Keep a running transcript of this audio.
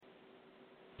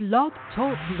Blog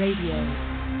Talk Radio.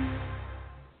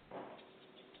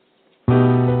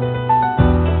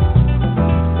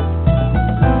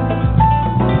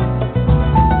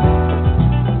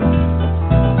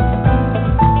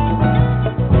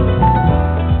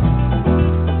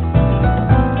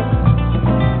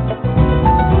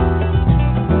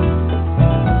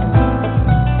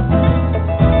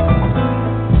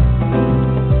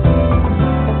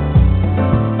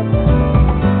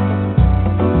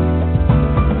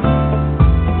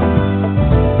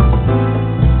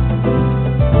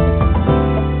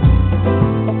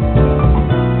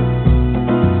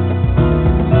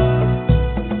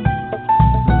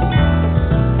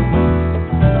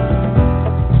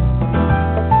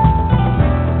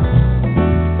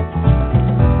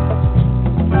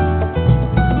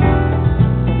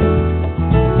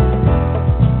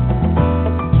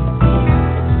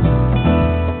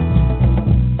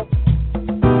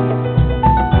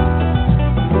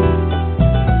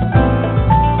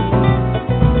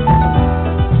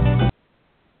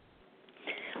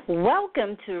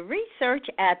 Welcome to Research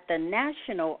at the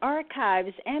National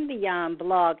Archives and Beyond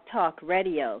Blog Talk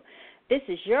Radio. This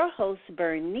is your host,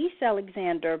 Bernice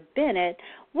Alexander Bennett,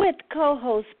 with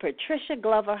co-host Patricia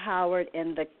Glover Howard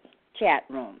in the chat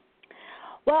room.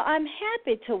 Well, I'm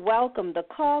happy to welcome the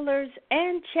callers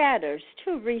and chatters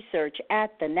to Research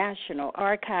at the National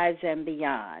Archives and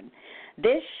Beyond.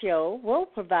 This show will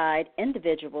provide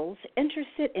individuals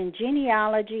interested in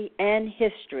genealogy and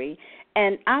history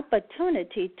an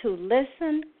opportunity to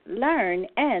listen, learn,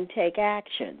 and take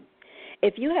action.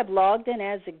 If you have logged in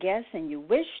as a guest and you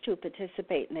wish to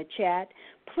participate in the chat,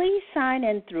 please sign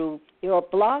in through your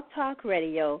Blog Talk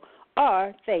Radio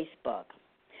or Facebook.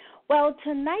 Well,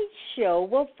 tonight's show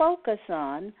will focus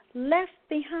on Left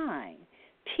Behind,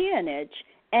 Peonage,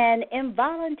 and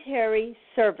Involuntary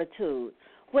Servitude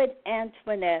with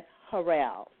Antoinette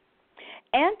Harrell.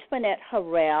 Antoinette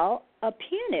Harrell, a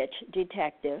peonage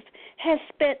detective, has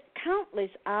spent countless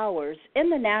hours in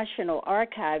the National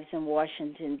Archives in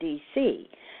Washington, D.C.,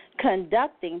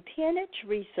 conducting peonage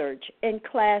research in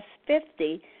Class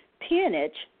 50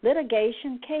 peonage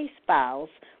litigation case files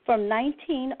from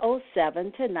 1907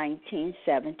 to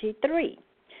 1973.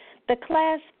 The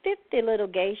Class 50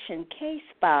 litigation case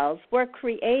files were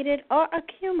created or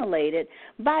accumulated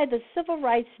by the Civil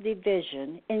Rights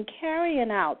Division in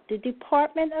carrying out the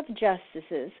Department of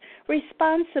Justice's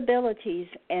responsibilities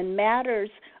in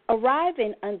matters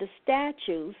arriving under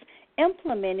statutes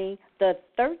implementing the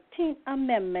 13th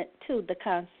Amendment to the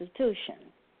Constitution.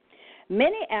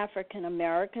 Many African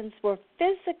Americans were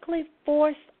physically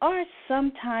forced or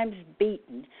sometimes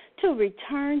beaten to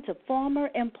return to former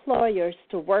employers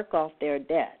to work off their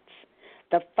debts.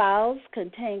 The files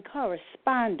contain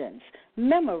correspondence,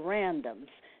 memorandums,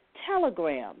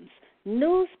 telegrams,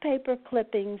 newspaper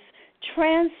clippings,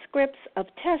 transcripts of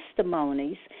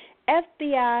testimonies,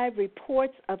 FBI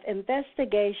reports of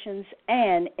investigations,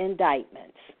 and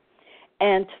indictments.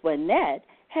 Antoinette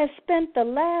has spent the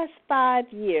last 5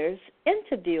 years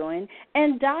interviewing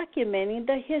and documenting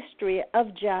the history of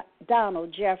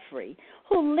Donald Jeffrey,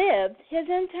 who lived his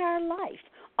entire life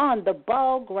on the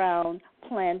Ball Ground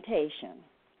plantation.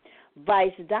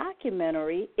 Vice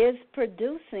Documentary is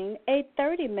producing a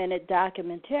 30-minute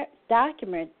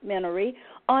documentary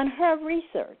on her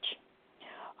research.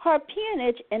 Her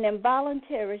peonage and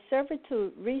involuntary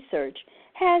servitude research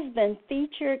has been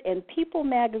featured in People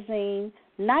magazine,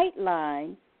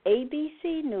 Nightline,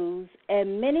 ABC News,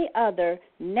 and many other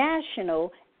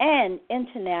national and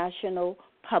international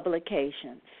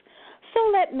publications. So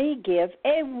let me give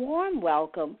a warm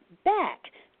welcome back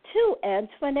to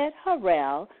Antoinette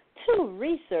Harrell to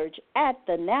Research at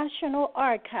the National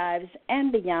Archives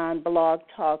and Beyond Blog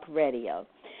Talk Radio.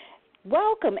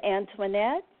 Welcome,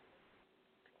 Antoinette.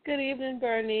 Good evening,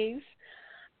 Bernice.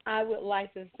 I would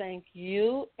like to thank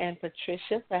you and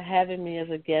Patricia for having me as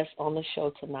a guest on the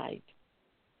show tonight.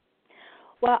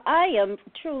 Well, I am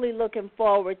truly looking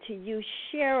forward to you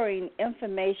sharing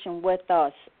information with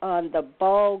us on the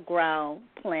Ball Ground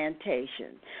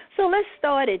plantation. So let's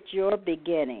start at your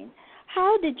beginning.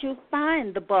 How did you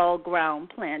find the Ball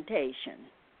Ground plantation?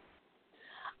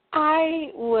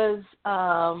 I was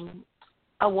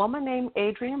a woman named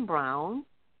Adrienne Brown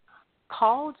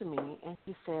called me and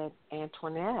she said,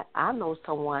 Antoinette, I know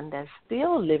someone that's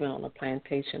still living on the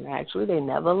plantation. Actually, they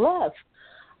never left.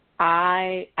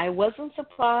 I wasn't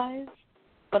surprised,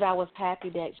 but I was happy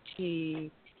that she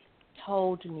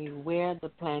told me where the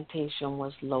plantation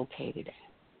was located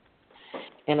at.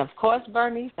 And, of course,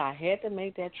 Bernice, I had to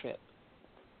make that trip.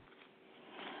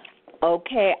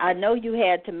 Okay, I know you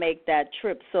had to make that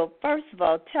trip. So, first of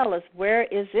all, tell us, where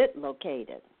is it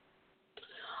located?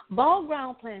 Ball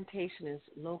Ground Plantation is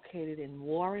located in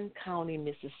Warren County,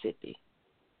 Mississippi.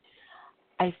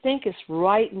 I think it's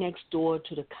right next door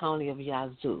to the county of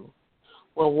Yazoo.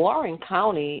 Well, Warren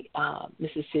County,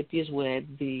 Mississippi, is where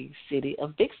the city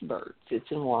of Vicksburg sits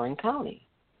in Warren County.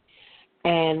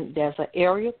 And there's an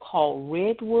area called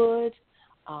Redwood.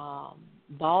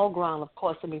 Ball Ground, of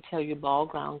course, let me tell you, Ball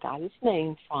Ground got its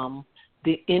name from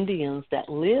the Indians that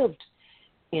lived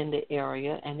in the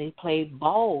area, and they played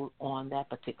ball on that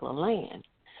particular land.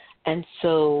 And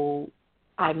so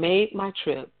I made my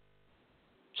trip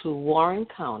to Warren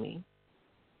County,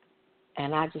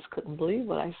 and I just couldn't believe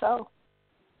what I saw.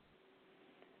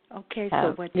 Okay,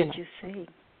 so what did you see?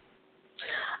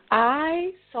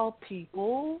 I saw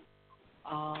people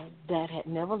that had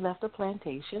never left a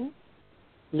plantation,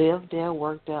 lived there,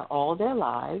 worked there all their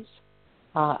lives.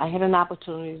 I had an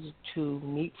opportunity to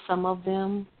meet some of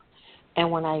them. And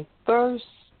when I first,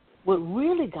 what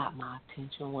really got my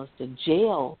attention was the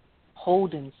jail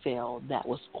holding cell that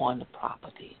was on the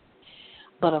property.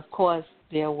 But, of course,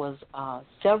 there was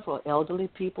several elderly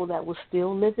people that were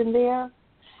still living there,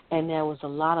 and there was a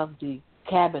lot of the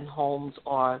cabin homes,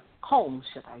 or homes,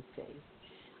 should I say,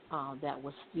 that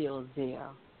was still there.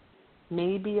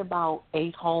 Maybe about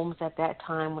 8 homes at that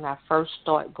time when I first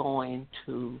started going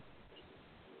to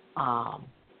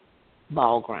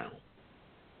Ball Ground.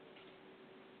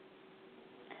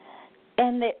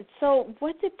 And so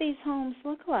what did these homes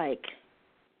look like?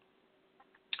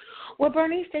 Well,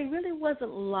 Bernice, they really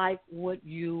wasn't like what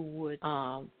you would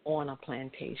on a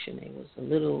plantation. It was a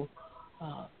little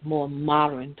more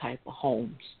modern type of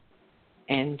homes.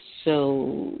 And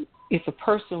so if a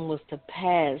person was to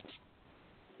pass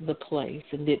the place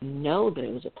and didn't know that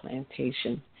it was a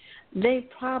plantation, they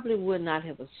probably would not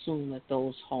have assumed that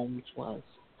those homes was,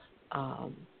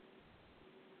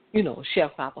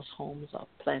 sharecroppers' homes or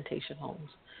plantation homes.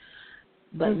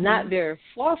 But not very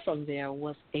far from there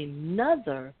was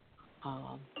another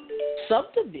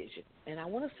subdivision, and I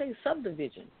want to say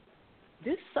subdivision.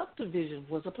 This subdivision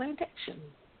was a plantation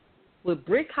with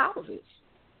brick houses.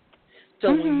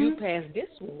 So when you pass this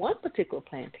one particular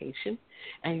plantation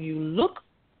and you look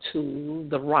to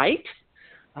the right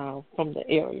from the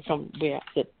area, from where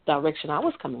the direction I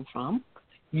was coming from,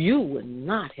 you would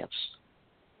not have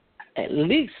at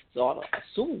least sort of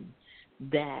assumed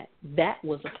that that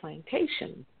was a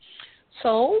plantation.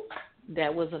 So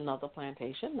that was another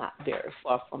plantation, not very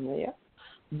far from there,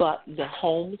 but the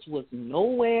homes was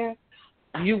nowhere.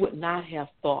 You would not have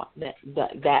thought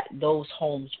that those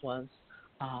homes was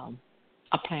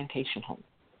a plantation home.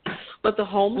 But the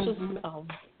homes was,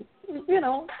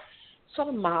 sort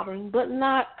of modern, but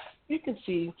not, you can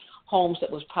see homes that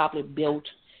was probably built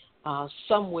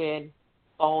somewhere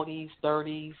 40s,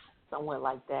 30s, somewhere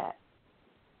like that.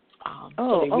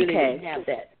 So they really didn't have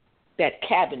that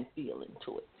cabin feeling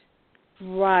to it.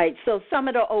 Right. So some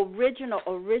of the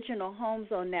original homes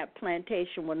on that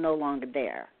plantation were no longer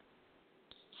there.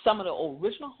 Some of the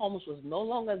original homes was no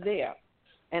longer there.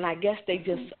 And I guess they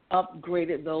just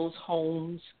upgraded those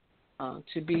homes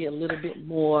to be a little bit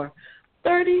more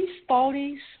 30s,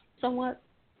 40s, somewhat.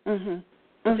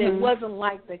 It wasn't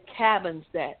like the cabins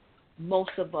that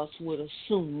most of us would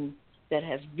assume that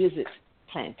has visited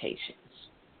plantations.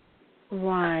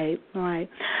 Right.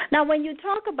 Now, when you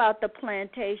talk about the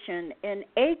plantation in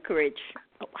acreage,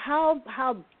 how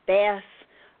vast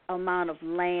amount of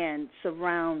land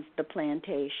surrounds the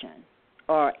plantation,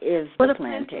 or is the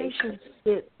plantation?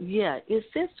 It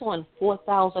sits on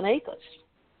 4,000 acres.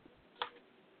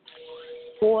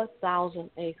 4,000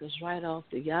 acres right off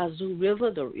the Yazoo River.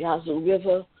 The Yazoo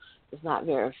River is not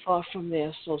very far from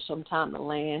there, so sometimes the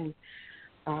land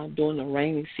during the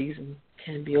rainy season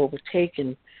can be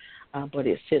overtaken, but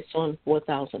it sits on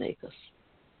 4,000 acres.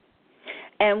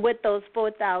 And with those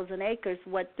 4,000 acres,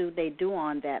 what do they do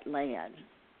on that land?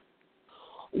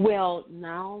 Well,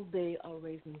 now they are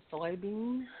raising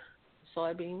soybeans.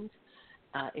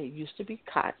 It used to be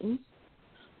cotton,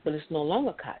 but it's no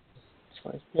longer cotton. So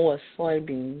it's more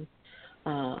soybean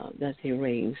that they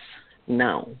raise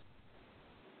now.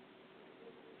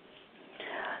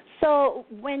 So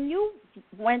when you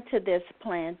went to this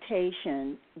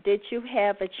plantation, did you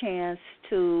have a chance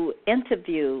to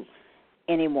interview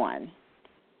anyone?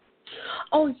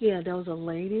 Oh, yeah, there was a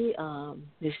lady,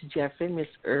 Miss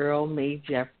Earl May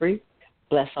Jeffrey.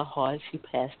 Bless her heart, she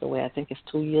passed away, I think it's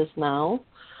 2 years now.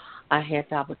 I had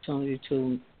the opportunity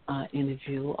to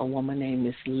interview a woman named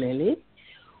Miss Lily,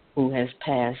 who has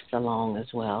passed along as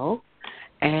well.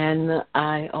 And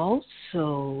I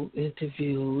also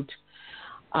interviewed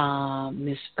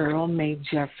Miss Earl May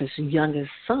Jeffrey's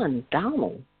youngest son,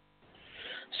 Donald.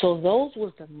 So those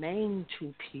were the main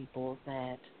two people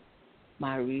that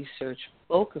my research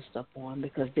focused upon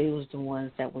because they was the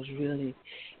ones that was really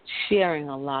sharing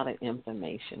a lot of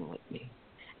information with me.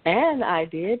 And I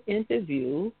did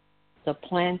interview the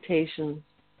plantation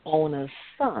owner's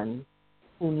son,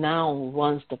 who now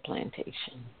runs the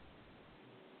plantation.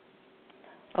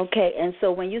 Okay, and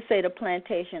so when you say the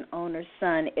plantation owner's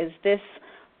son, is this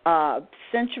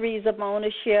centuries of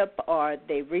ownership, or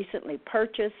they recently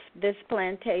purchased this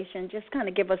plantation? Just kind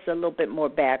of give us a little bit more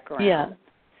background. Yeah,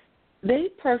 they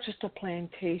purchased a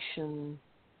plantation.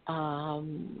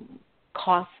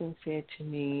 Carson said to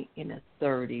me in the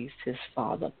 30s, his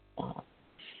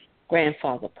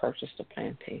grandfather purchased a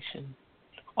plantation,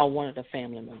 or one of the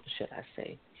family members, should I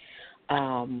say.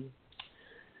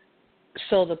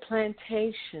 So the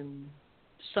plantation,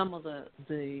 some of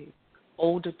the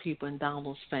older people in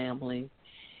Donald's family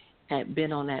had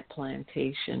been on that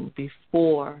plantation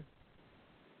before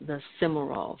the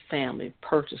Cimarron family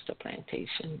purchased the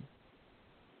plantation.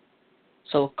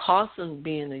 So Carson,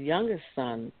 being the youngest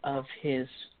son of his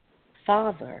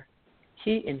father,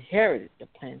 he inherited the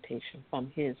plantation from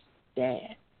his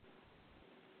dad.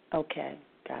 Okay,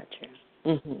 gotcha.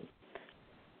 Mm-hmm.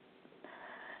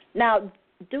 Now,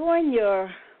 during your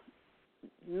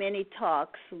many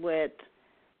talks with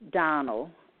Donald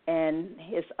and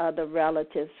his other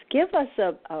relatives, give us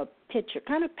a picture,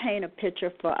 kind of paint a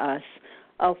picture for us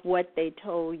of what they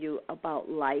told you about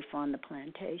life on the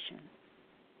plantation.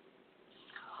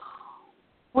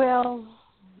 Well,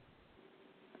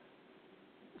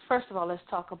 first of all, let's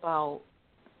talk about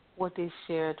what they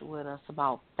shared with us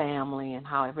about family and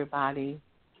how everybody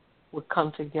would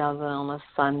come together on a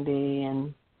Sunday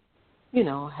and, you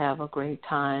know, have a great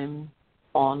time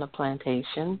on the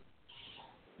plantation.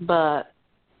 But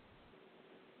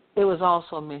it was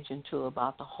also mentioned, too,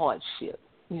 about the hardship.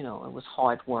 You know, it was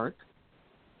hard work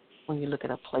when you look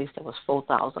at a place that was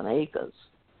 4,000 acres.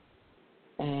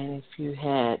 And if you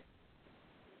had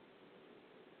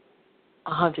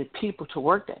 100 people to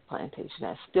work that plantation,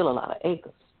 that's still a lot of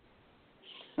acres.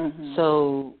 Mm-hmm.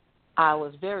 So I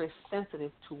was very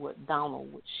sensitive to what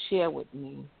Donald would share with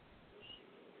me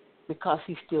because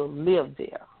he still lived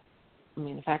there. I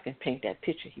mean, if I can paint that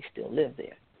picture, he still lived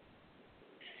there.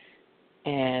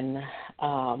 And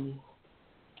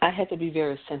I had to be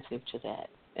very sensitive to that.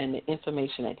 And the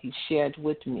information that he shared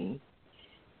with me,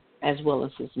 as well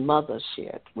as his mother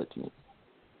shared with me,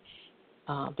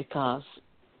 because,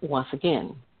 once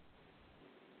again,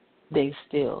 they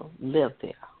still live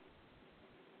there.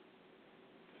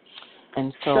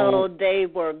 And so they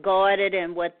were guarded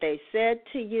in what they said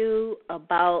to you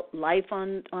about life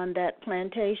on that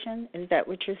plantation? Is that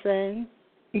what you're saying?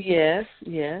 Yes.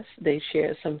 They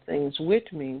shared some things with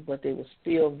me, but they were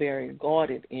still very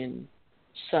guarded in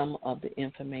some of the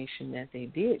information that they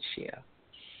did share.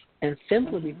 And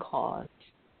simply because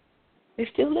they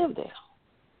still live there.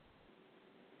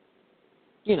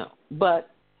 You know,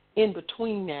 but in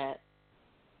between that,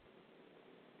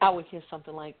 I would hear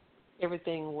something like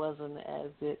everything wasn't as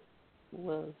it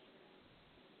was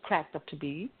cracked up to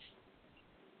be.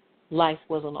 Life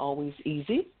wasn't always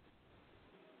easy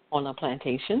on a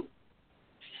plantation.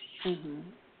 Mm-hmm.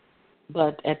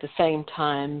 But at the same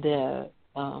time,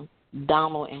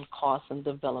 Donald and Carson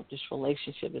developed this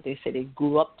relationship that they say they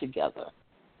grew up together.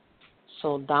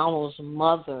 So Donald's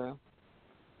mother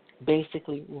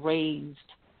basically raised,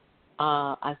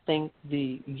 I think,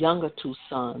 the younger two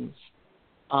sons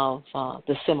of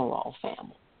the Cimarron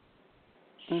family.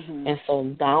 Mm-hmm. And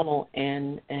so Donald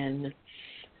and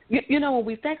you know, when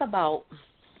we think about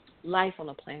life on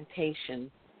a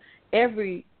plantation,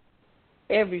 every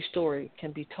story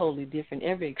can be totally different.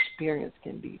 Every experience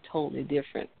can be totally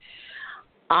different.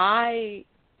 I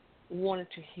wanted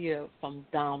to hear from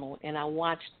Donald, and I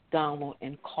watched Donald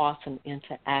and Carson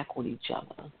interact with each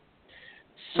other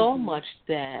so much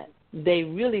that they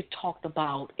really talked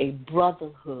about a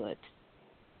brotherhood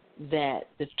that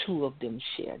the two of them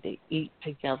share. They eat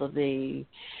together. They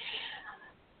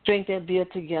drink their beer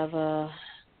together.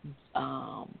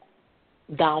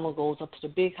 Donald goes up to the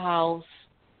big house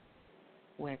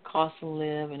where Carson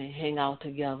live, and they hang out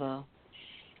together.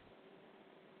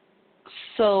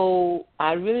 So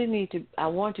I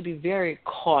want to be very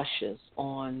cautious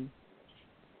on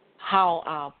how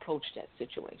I approach that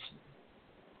situation.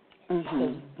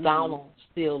 Because Donald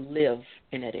still lives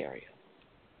in that area.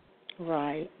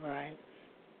 Right.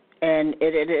 And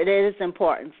it is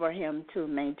important for him to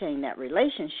maintain that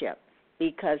relationship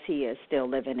because he is still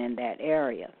living in that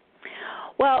area.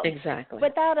 Well, exactly.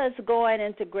 Without us going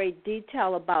into great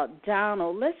detail about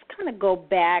Donald, let's kind of go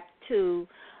back to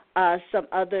some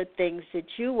other things that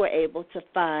you were able to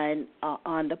find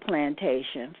on the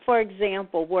plantation. For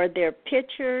example, were there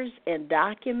pictures and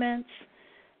documents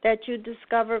that you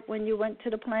discovered when you went to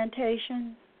the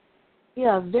plantation?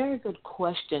 Yeah, very good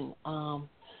question.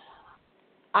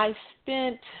 I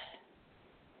spent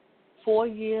 4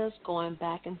 years going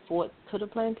back and forth to the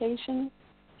plantation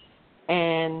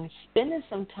and spending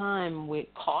some time with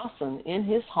Carson in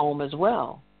his home as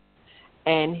well.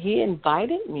 And he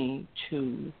invited me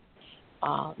to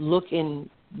look in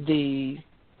the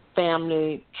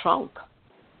family trunk.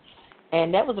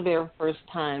 And that was the very first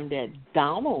time that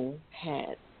Donald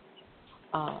had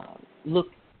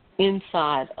looked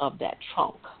inside of that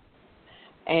trunk.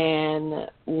 And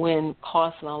when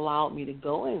Carson allowed me to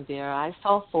go in there, I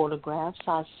saw photographs.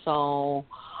 I saw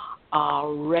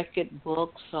record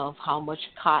books of how much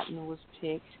cotton was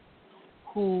picked,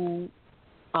 who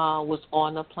was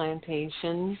on the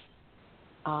plantation,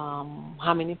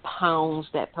 how many pounds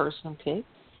that person picked.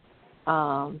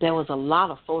 There was a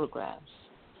lot of photographs.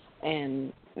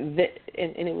 And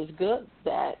it was good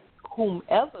that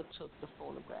whomever took the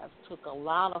photographs took a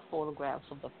lot of photographs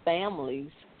of the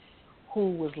families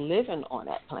who was living on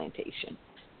that plantation.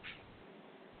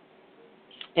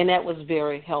 And that was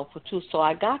very helpful, too. So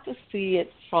I got to see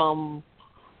it from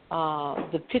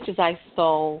the pictures I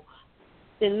saw.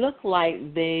 It looked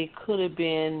like they could have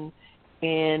been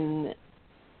in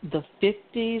the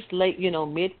 50s, late,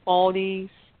 mid-40s,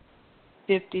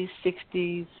 50s,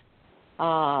 60s,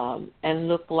 and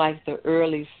looked like the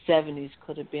early 70s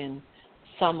could have been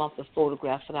some of the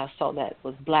photographs that I saw that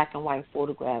was black and white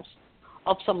photographs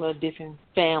of some of the different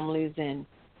families, and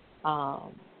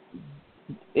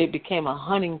it became a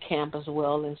hunting camp as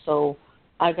well, and so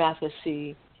I got to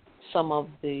see some of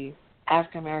the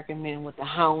African-American men with the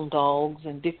hound dogs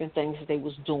and different things that they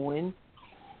was doing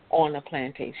on the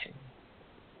plantation.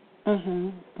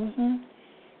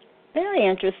 Very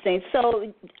interesting.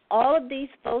 So all of these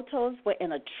photos were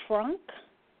in a trunk?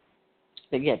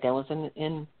 Yeah, that was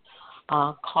in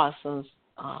Carson's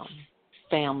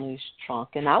family's trunk,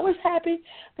 and I was happy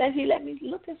that he let me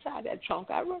look inside that trunk.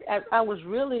 I was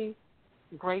really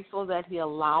grateful that he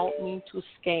allowed me to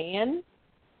scan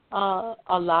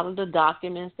a lot of the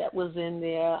documents that was in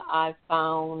there. I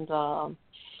found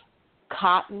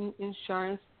cotton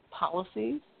insurance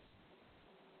policies.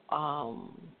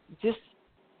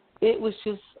 It was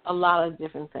just a lot of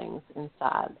different things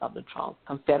inside of the trunk.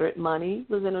 Confederate money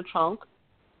was in the trunk.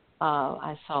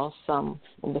 I saw some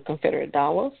of the Confederate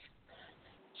dollars.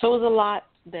 So it was a lot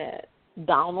that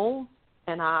Donald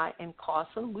and I and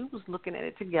Carson, we was looking at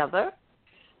it together.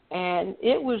 And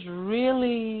it was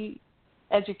really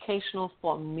educational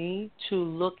for me to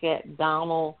look at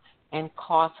Donald and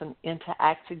Carson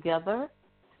interact together,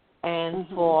 and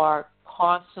for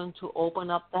Carson to open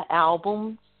up the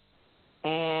album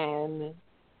and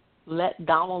let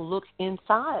Donald look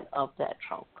inside of that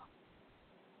trunk.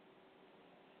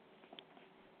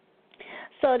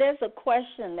 So there's a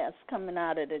question that's coming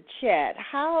out of the chat.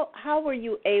 How were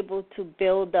you able to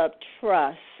build up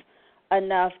trust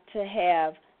enough to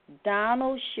have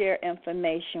Donald share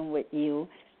information with you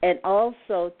and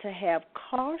also to have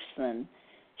Carson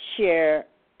share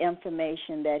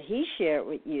information that he shared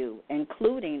with you,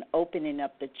 including opening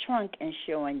up the trunk and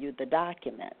showing you the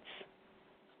documents?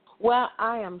 Well,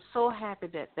 I am so happy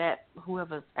that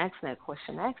whoever asked that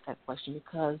question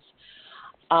because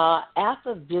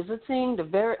after visiting,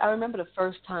 I remember the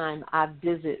first time I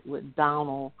visited with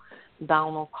Donald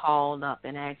called up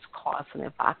and asked Carson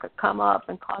if I could come up,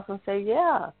 and Carson said,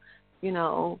 yeah,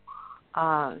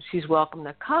 she's welcome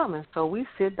to come. And so we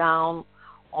sit down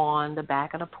on the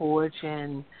back of the porch,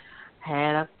 and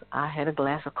I had a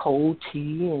glass of cold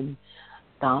tea, and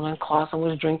Donald and Carson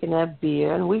was drinking that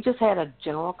beer, and we just had a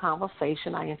general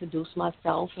conversation. I introduced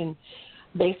myself and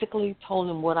basically told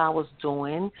him what I was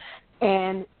doing.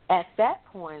 And at that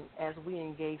point, as we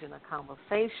engaged in a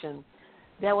conversation,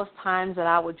 there was times that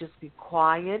I would just be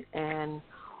quiet and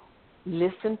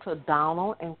listen to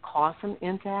Donald and Carson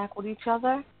interact with each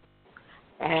other,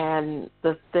 and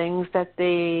the things that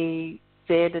they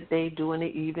said that they do in the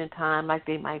evening time, like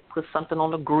they might put something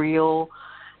on the grill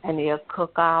and they'll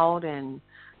cook out, and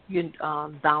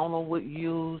Donald would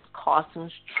use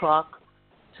Carson's truck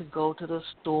to go to the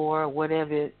store,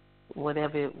 whatever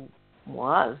it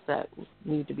was that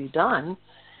needed to be done.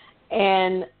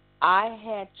 And I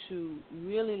had to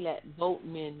really let both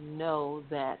men know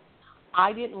that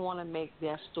I didn't want to make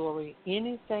their story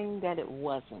anything that it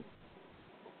wasn't.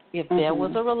 If there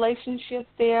was a relationship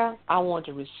there, I wanted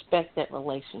to respect that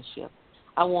relationship.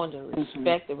 I wanted to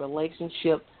respect the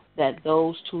relationship that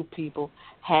those two people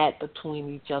had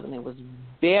between each other. And it was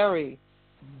very,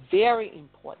 very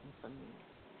important for me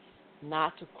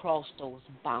not to cross those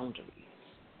boundaries,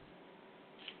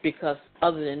 because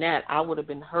other than that, I would have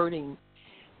been hurting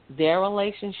their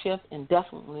relationship, and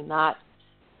definitely not,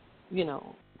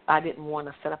 I didn't want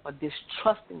to set up a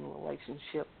distrusting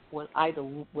relationship with either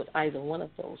one of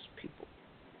those people.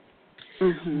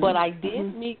 Mm-hmm. But I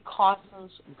did meet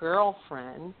Carson's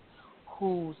girlfriend,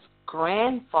 whose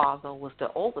grandfather was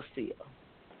the overseer.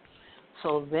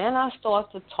 So then I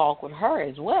started to talk with her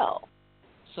as well.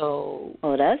 So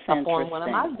that's upon interesting. one of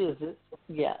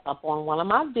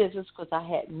my visits, because I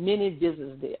had many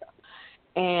visits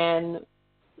there, and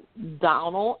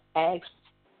Donald asked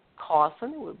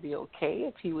Carson it would be okay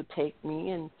if he would take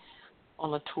me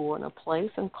on a tour in a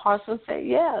place, and Carson said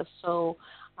yes. So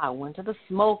I went to the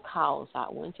smokehouse, I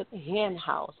went to the hen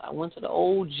house, I went to the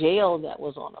old jail that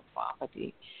was on the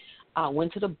property, I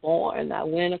went to the barn, I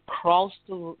went across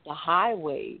the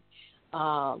highway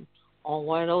on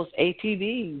one of those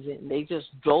ATVs, and they just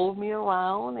drove me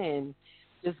around and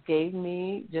just gave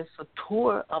me just a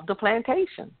tour of the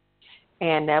plantation.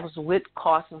 And that was with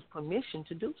Carson's permission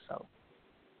to do so.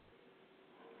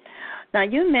 Now,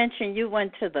 you mentioned you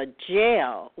went to the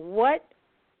jail. What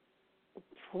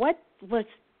was,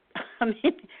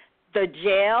 the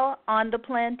jail on the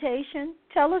plantation?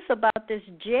 Tell us about this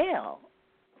jail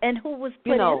and who was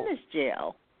put in this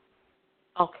jail.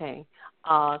 Okay.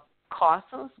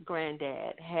 Carson's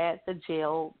granddad had the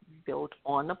jail built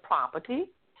on the property,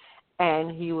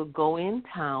 and he would go in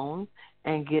town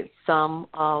and get some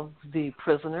of the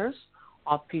prisoners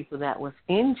or people that was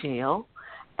in jail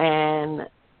and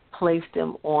place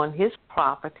them on his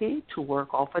property to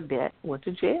work off a debt with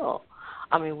the jail.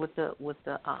 With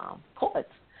the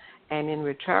courts. And in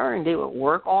return, they would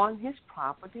work on his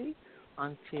property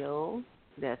until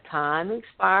their time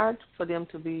expired for them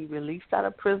to be released out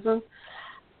of prison.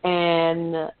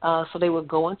 And so they would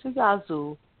go into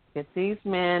Yazoo, get these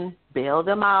men, bail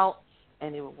them out,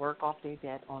 and they would work off their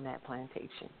debt on that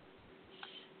plantation.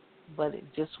 But it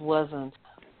just wasn't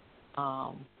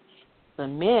the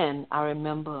men. I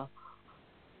remember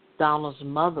Donald's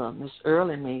mother, Miss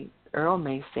Earl May,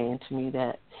 saying to me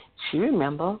that she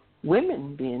remember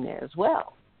women being there as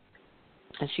well.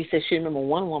 And she said she remember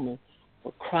one woman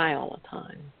would cry all the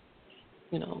time.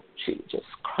 She would just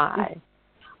cry.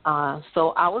 So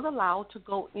I was allowed to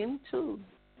go into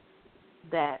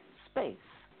that space.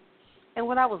 And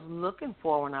what I was looking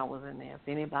for when I was in there, if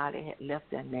anybody had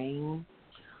left their name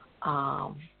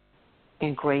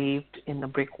engraved in the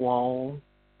brick wall,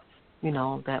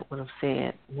 that would have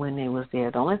said when they was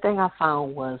there. The only thing I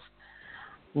found was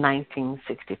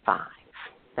 1965.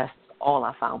 That's all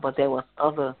I found. But there was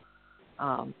other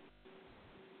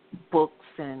books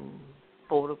and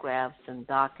photographs and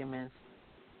documents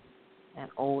and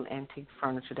old antique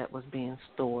furniture that was being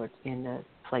stored in the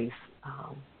place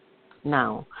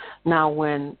now. Now,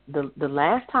 when the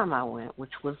last time I went,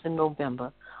 which was in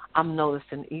November, I'm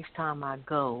noticing each time I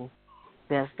go,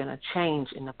 there's been a change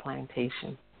in the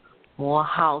plantation. More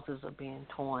houses are being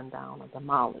torn down or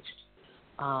demolished.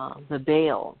 The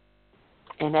bell,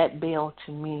 and that bell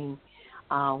to me,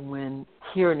 when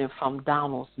hearing it from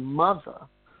Donald's mother,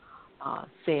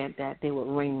 said that they would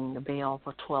ring the bell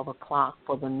for 12 o'clock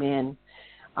for the men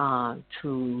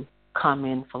to come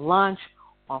in for lunch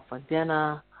or for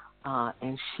dinner,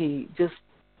 and she just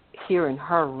hearing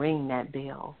her ring that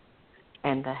bell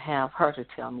and to have her to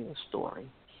tell me a story.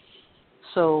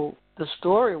 So the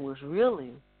story was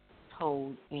really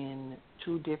told in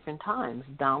two different times,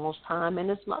 Donald's time and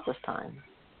his mother's time.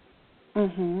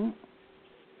 Mhm.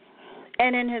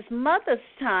 And in his mother's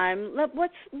time,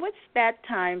 what's that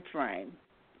time frame?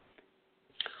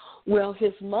 Well,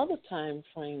 his mother time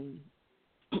frame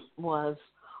was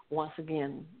once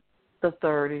again the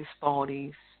 30s,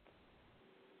 40s,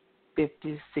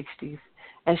 50s, 60s,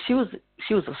 and she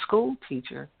was a school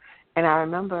teacher, and I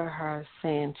remember her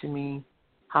saying to me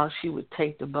how she would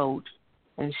take the boat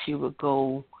and she would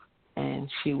go and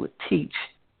she would teach,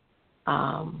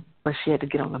 but she had to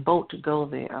get on the boat to go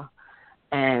there,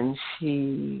 and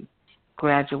she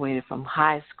graduated from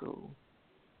high school,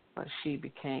 but she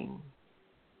became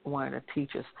one of the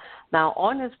teachers. Now,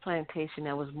 on this plantation,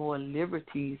 there was more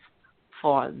liberties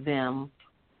for them,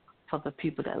 for the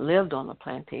people that lived on the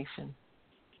plantation,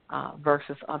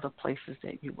 versus other places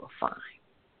that you will find.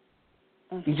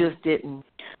 Mm-hmm. You just didn't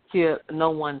hear,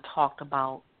 no one talked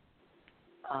about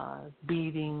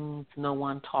beatings, no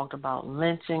one talked about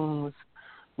lynchings,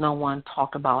 no one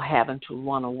talked about having to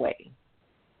run away.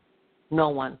 No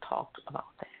one talked about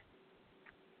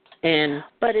that.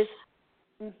 But it's...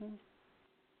 Mm-hmm.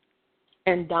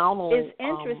 And Donald... It's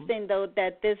interesting, though,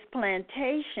 that this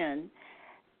plantation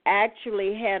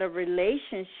actually had a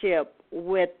relationship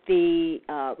with the,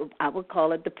 I would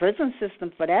call it the prison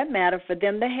system for that matter, for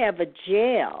them to have a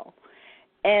jail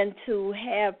and to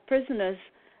have prisoners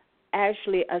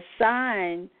actually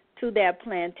assigned to that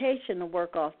plantation to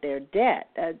work off their debt.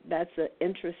 That's an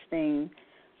interesting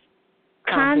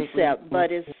concept,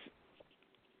 but it's,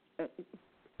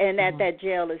 and that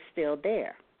jail is still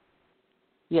there.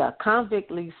 Yeah,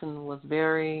 convict leasing was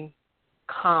very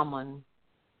common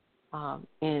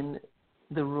in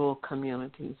the rural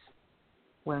communities,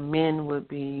 where men would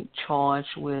be charged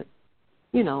with,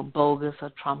 bogus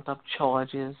or trumped-up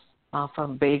charges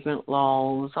for vagrant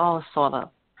laws, all sort of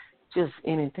just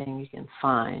anything you can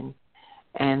find,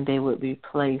 and they would be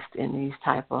placed in these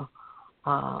type of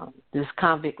this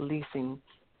convict leasing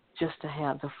just to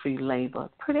have the free labor,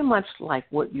 pretty much like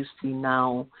what you see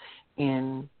now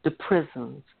in the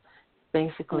prisons.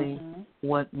 Basically,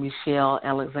 what Michelle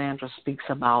Alexandra speaks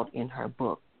about in her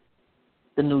book,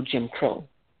 The New Jim Crow.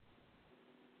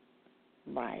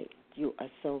 Right. You are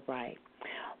so right.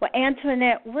 Well,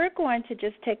 Antoinette, we're going to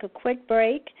just take a quick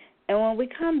break, and when we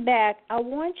come back, I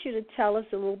want you to tell us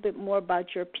a little bit more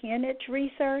about your peonage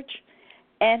research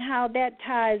and how that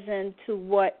ties into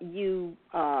what you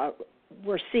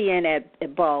were seeing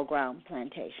at Ball Ground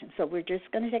Plantation. So we're just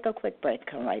going to take a quick break.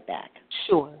 Come right back.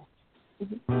 Sure.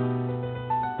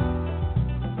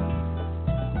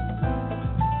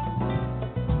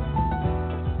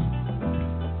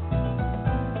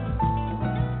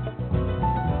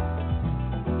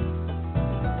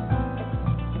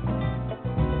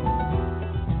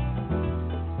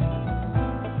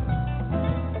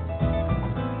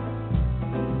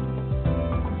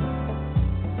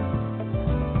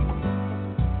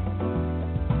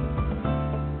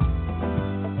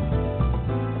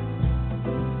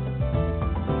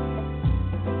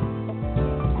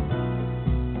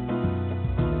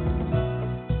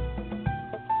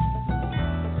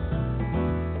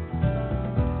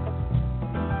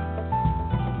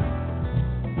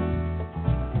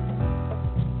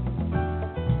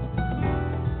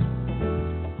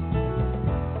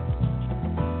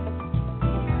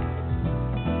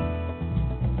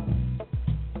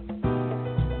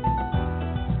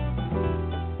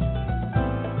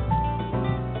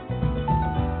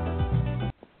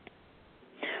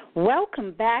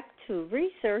 Welcome back to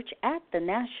Research at the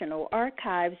National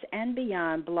Archives and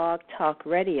Beyond Blog Talk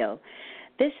Radio.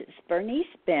 This is Bernice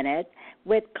Bennett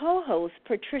with co-host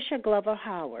Patricia Glover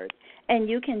Howard, and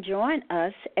you can join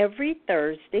us every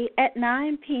Thursday at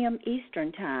 9 p.m.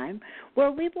 Eastern Time,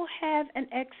 where we will have an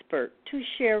expert to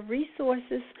share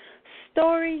resources,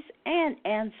 stories, and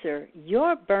answer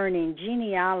your burning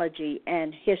genealogy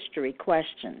and history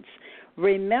questions.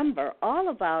 Remember, all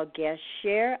of our guests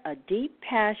share a deep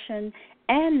passion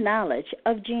and knowledge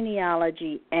of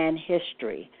genealogy and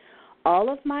history. All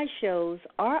of my shows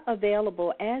are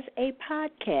available as a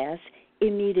podcast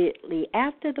immediately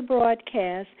after the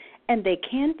broadcast, and they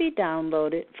can be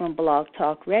downloaded from Blog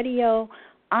Talk Radio,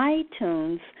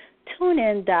 iTunes,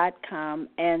 TuneIn.com,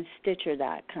 and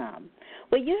Stitcher.com.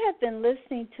 Well, you have been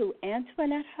listening to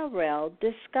Antoinette Harrell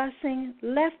discussing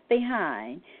Left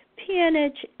Behind,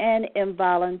 Peonage and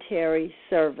Involuntary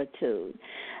Servitude.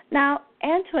 Now,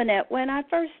 Antoinette, when I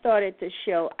first started the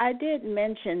show, I did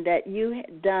mention that you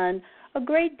had done a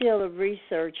great deal of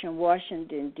research in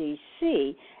Washington,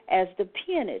 D.C. as the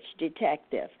peonage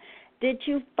detective. Did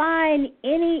you find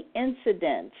any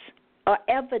incidents or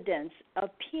evidence of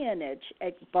peonage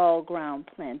at Ball Ground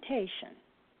Plantation?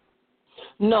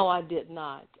 No, I did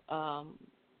not.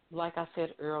 Like I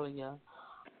said earlier,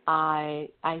 I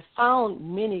found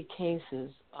many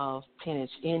cases of peonage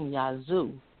in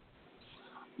Yazoo,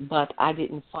 but I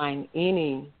didn't find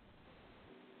any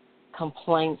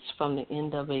complaints from the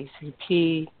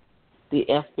NAACP, the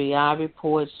FBI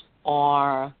reports,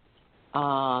 or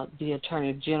the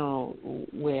Attorney General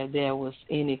where there was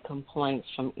any complaints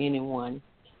from anyone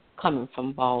coming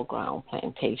from Ball Ground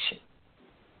Plantation.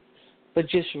 But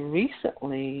just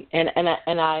recently, and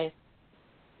I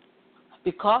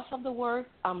because of the work,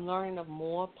 I'm learning of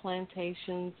more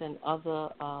plantations and other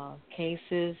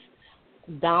cases.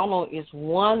 Download is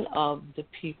one of the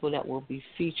people that will be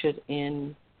featured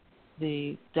in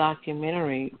the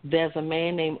documentary. There's a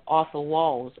man named Arthur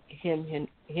Walls. Him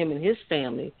and his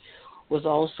family was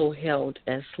also held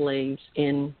as slaves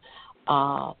in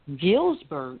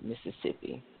Gillsburg,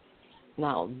 Mississippi.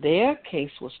 Now, their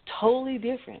case was totally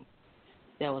different.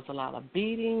 There was a lot of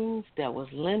beatings. There was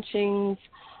lynchings.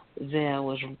 There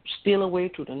was steal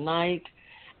away through the night.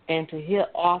 And to hear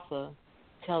Arthur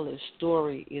tell his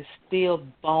story is still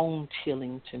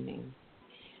bone-chilling to me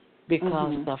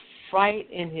because the fright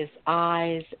in his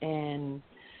eyes and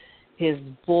his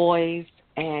voice,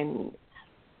 and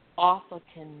Arthur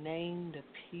can name the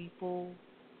people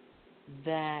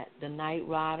that the Night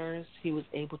Riders, he was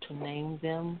able to name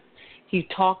them. He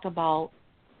talked about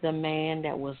the man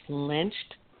that was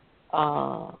lynched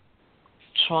because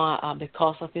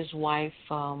of his wife.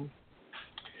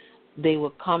 They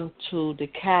would come to the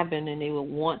cabin and they would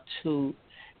want to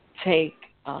take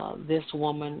this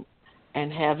woman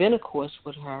and have intercourse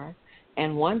with her.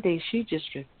 And one day she just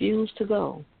refused to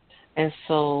go. And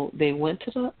so they went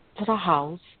to the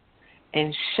house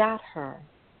and shot her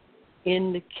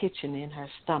in the kitchen in her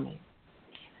stomach.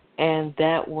 And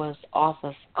that was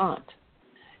Arthur's aunt.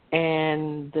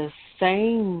 And the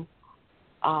same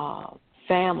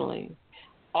family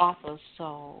Arthur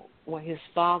saw, his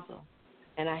father,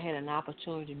 and I had an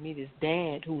opportunity to meet his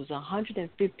dad, who was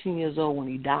 115 years old when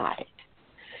he died.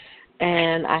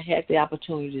 And I had the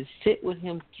opportunity to sit with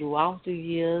him throughout the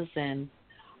years and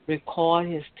record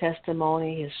his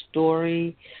testimony, his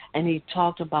story, and he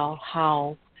talked about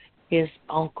how his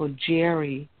Uncle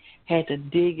Jerry had to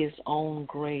dig his own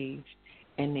grave,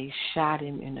 and they shot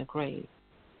him in the grave,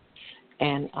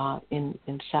 and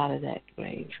inside of that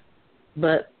grave.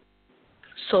 But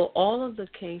so all of the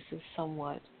cases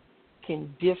somewhat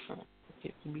can be different,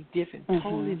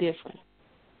 totally different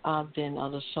than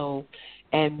others. So,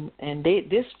 and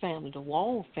this family, the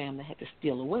Wall family, had to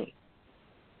steal away.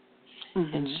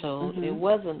 And so it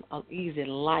wasn't an easy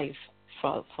life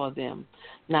for them.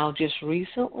 Now, just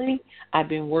recently, I've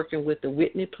been working with the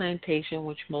Whitney Plantation,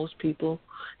 which most people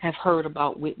have heard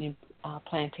about Whitney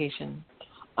Plantation.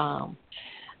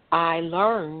 I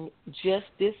learned just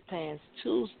this past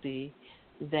Tuesday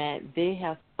that they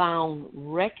have found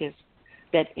records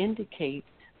that indicate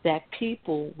that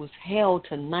people was held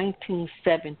to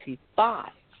 1975.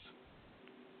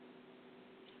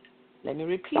 Let me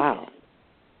repeat that.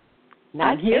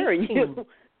 I'm hearing you.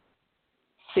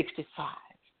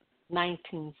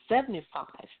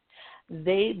 1975.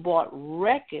 They bought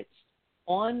records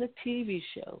on the TV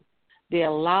show. They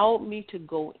allowed me to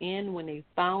go in when they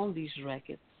found these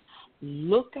records,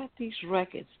 look at these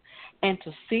records, and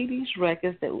to see these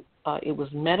records that it was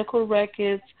medical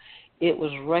records, it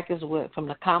was records from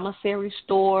the commissary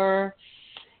store,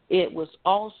 it was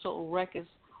also records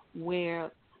where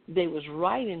they was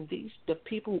writing the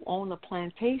people who owned the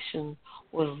plantation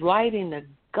was writing the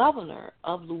governor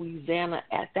of Louisiana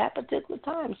at that particular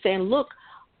time saying, look,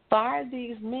 fire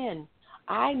these men.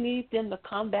 I need them to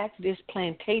come back to this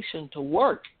plantation to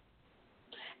work.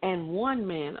 And one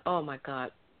man, oh my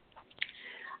God,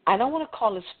 I don't want to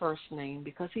call his first name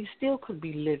because he still could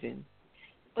be living,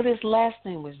 but his last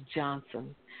name was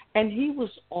Johnson. And he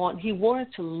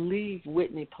wanted to leave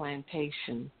Whitney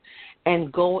Plantation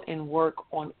and go and work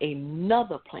on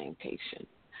another plantation.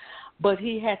 But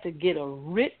he had to get a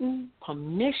written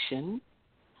permission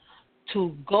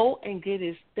to go and get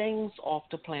his things off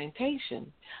the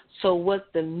plantation. So what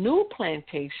the new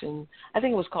plantation, I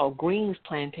think it was called Green's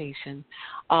Plantation,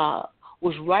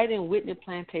 was writing Whitney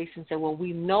Plantation, said, well,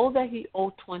 we know that he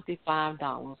owed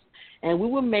 $25, and we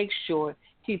will make sure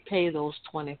he pay those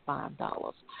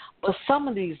 $25. But some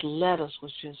of these letters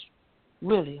was just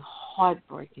really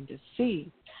heartbreaking to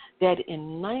see that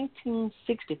in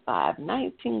 1965,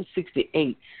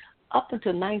 1968, up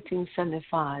until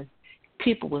 1975,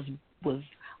 people was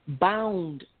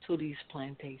bound to these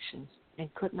plantations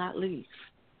and could not leave.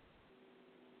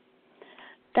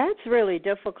 That's really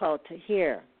difficult to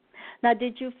hear. Now,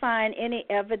 did you find any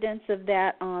evidence of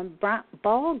that on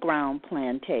Ball Ground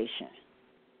Plantation?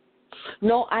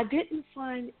 No, I didn't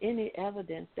find any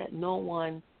evidence that no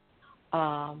one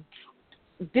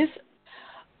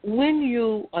when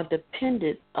you are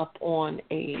dependent upon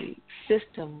a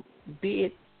system, be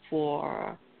it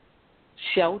for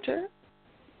shelter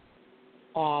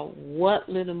or what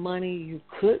little money you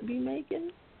could be making,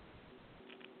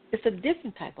 it's a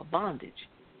different type of bondage.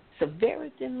 It's a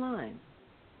very thin line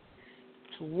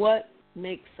to what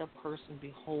makes a person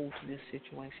behold to this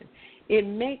situation.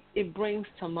 It brings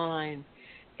to mind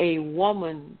a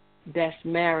woman that's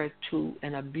married to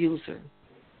an abuser.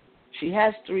 She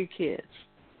has 3 kids,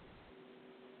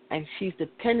 and she's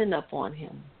dependent upon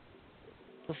him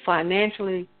to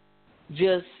financially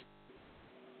just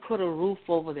put a roof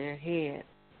over their head,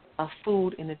 a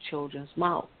food in the children's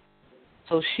mouth.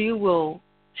 So she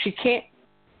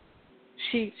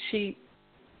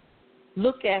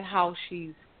look at how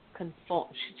she's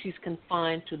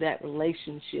confined to that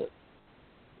relationship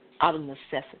out of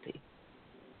necessity.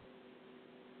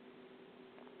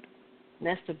 And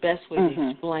that's the best way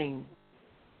to explain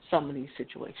some of these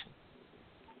situations.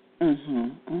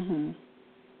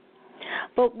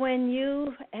 But when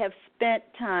you have spent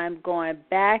time going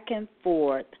back and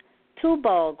forth to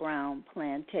Ball Ground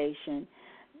Plantation,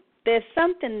 there's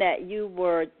something that you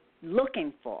were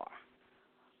looking for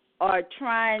or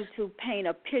trying to paint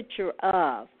a picture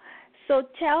of. So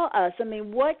tell us,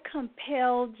 what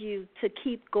compelled you to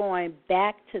keep going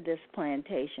back to this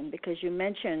plantation? Because you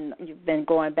mentioned you've been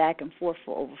going back and forth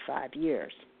for over 5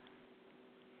 years.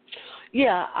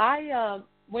 Yeah,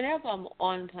 whenever I'm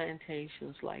on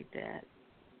plantations like that,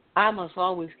 I must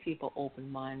always keep an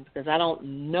open mind because I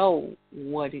don't know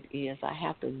what it is. I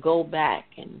have to go back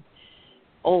and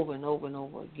over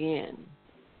again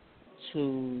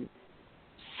to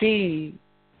see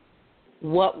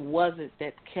what was it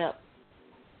that kept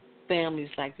families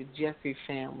like the Jeffrey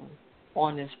family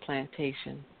on this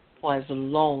plantation for as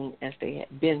long as they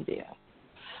had been there.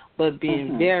 But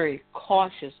being very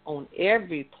cautious on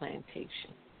every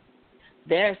plantation.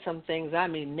 There are some things I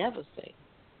may never say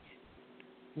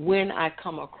when I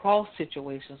come across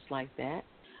situations like that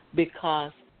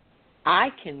because I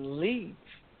can leave.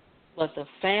 But the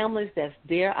families that's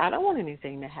there, I don't want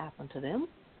anything to happen to them.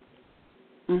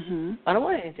 I don't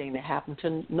want anything to happen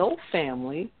to no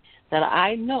family that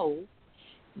I know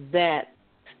that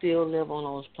still live on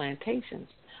those plantations.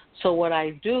 So what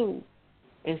I do,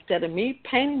 instead of me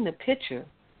painting the picture,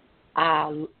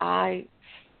 I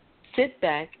sit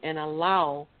back and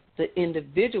allow the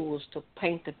individuals to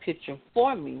paint the picture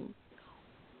for me.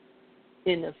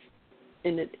 At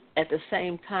the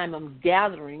same time, I'm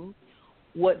gathering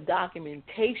what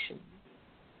documentation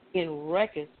in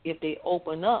records, if they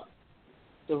open up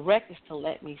the records to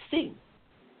let me see.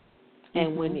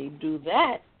 And when they do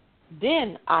that,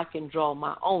 then I can draw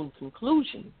my own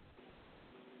conclusion.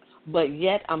 But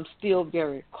yet I'm still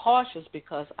very cautious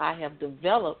because I have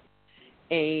developed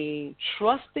a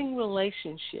trusting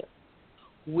relationship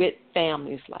with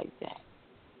families like that.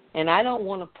 And I don't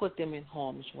want to put them in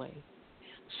harm's way.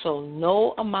 So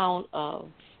no amount of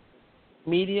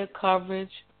media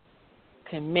coverage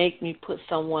can make me put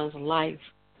someone's life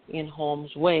in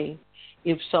harm's way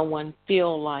if someone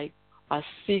feel like a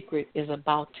secret is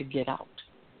about to get out.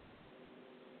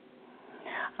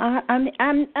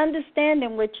 I'm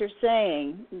understanding what you're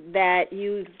saying, that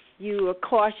you are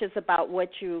cautious about what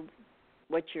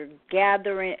you're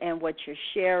gathering and what you're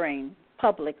sharing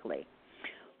publicly.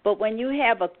 But when you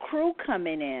have a crew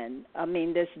coming in,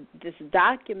 this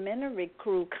documentary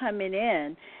crew coming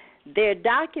in, they're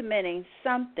documenting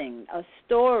something, a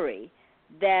story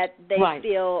that they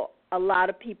feel a lot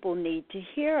of people need to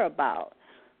hear about.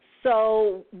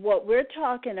 So what we're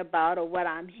talking about, or what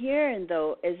I'm hearing,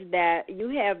 though, is that you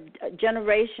have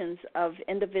generations of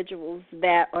individuals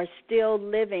that are still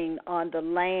living on the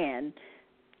land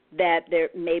that their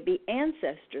maybe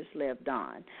ancestors lived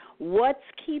on. What's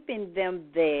keeping them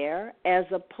there as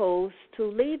opposed to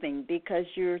leaving? Because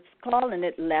you're calling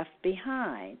it left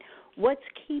behind. What's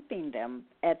keeping them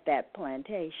at that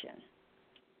plantation?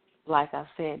 Like I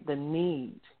said, the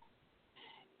need.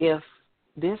 If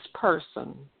this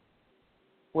person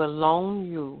will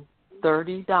loan you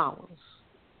 $30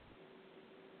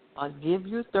 or give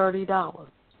you $30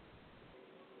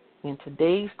 in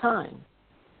today's time,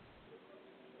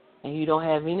 and you don't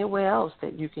have anywhere else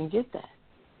that you can get that,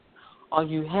 or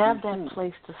you have that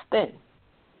place to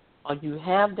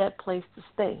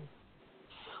stay,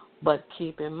 but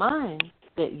keep in mind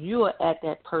that you are at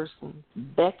that person's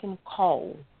beck and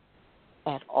call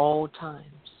at all times.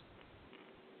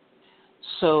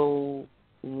 So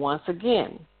once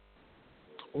again,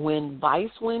 when Vice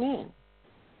went in,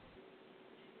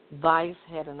 Vice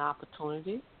had an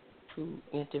opportunity to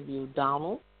interview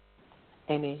Donald,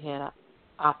 and they had an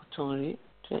opportunity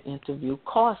to interview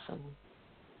Carson.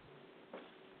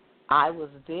 I was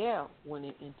there when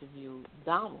they interviewed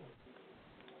Donald.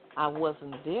 I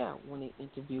wasn't there when they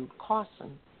interviewed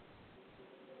Carson.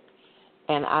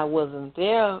 And I wasn't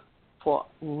there for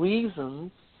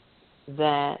reasons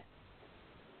that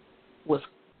was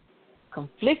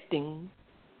conflicting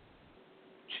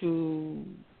to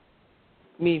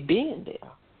me being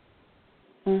there.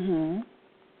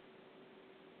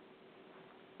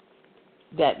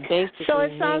 That basically so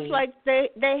it sounds like they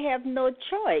have no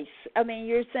choice.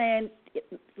 You're saying,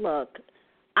 look,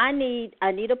 I need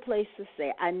a place to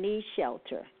stay. I need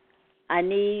shelter. I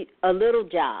need a little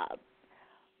job.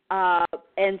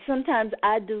 And sometimes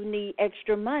I do need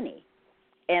extra money.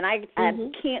 And I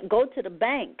can't go to the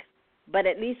bank, but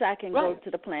at least I can go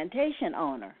to the plantation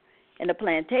owner. And the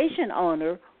plantation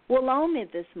owner will loan me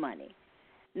this money.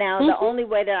 Now, the only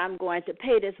way that I'm going to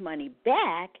pay this money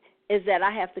back is that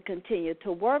I have to continue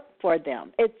to work for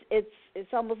them.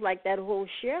 It's almost like that whole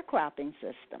sharecropping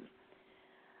system.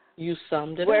 You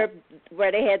summed it where up.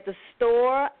 where they had the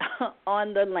store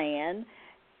on the land,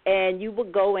 and you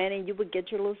would go in and you would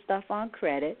get your little stuff on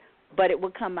credit, but it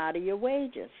would come out of your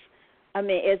wages. I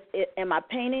mean, am I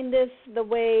painting this the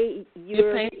way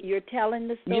you're telling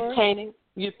the story?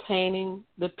 You're painting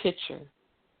the picture,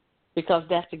 because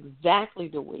that's exactly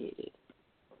the way it is.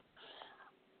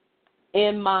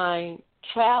 In my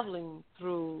traveling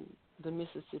through the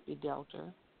Mississippi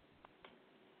Delta,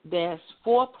 there's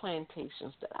 4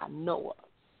 plantations that I know of,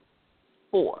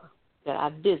 4 that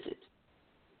I visit.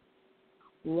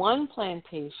 One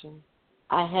plantation,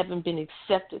 I haven't been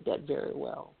accepted that very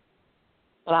well,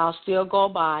 but I'll still go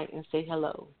by and say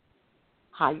hello.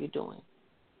 How you doing?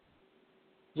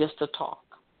 Just to talk.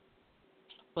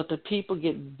 But the people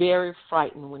get very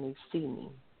frightened when they see me.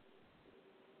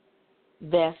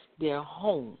 That's their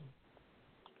home.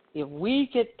 If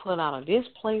we get put out of this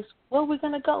place, where are we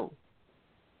going to go?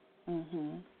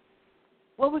 Mm-hmm.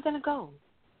 Where are we going to go?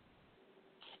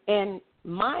 And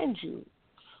mind you,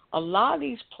 a lot of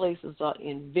these places are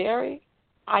in very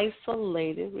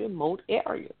isolated, remote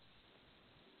areas.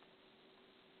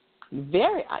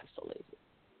 Very isolated.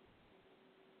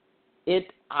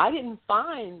 I didn't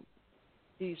find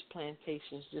these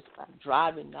plantations just by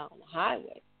driving down the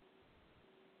highway.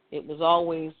 It was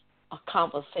always a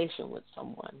conversation with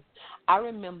someone. I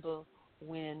remember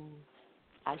when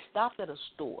I stopped at a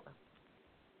store,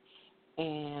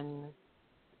 and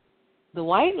the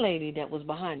white lady that was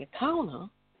behind the counter,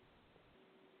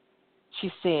 she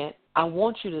said, I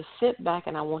want you to sit back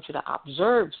and I want you to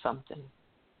observe something.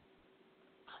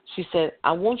 She said,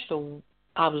 I want you to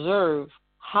observe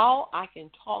how I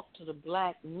can talk to the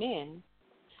black men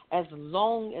as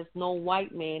long as no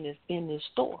white man is in this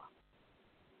store.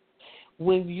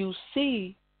 When you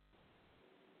see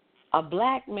a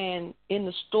black man in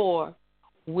the store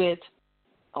with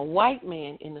a white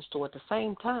man in the store at the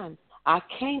same time, I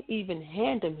can't even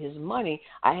hand him his money.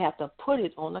 I have to put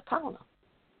it on the counter.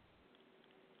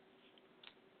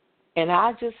 And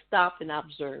I just stopped and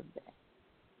observed that.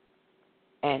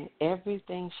 And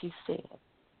everything she said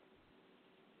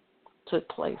took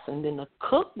place. And then the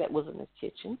cook that was in the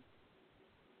kitchen,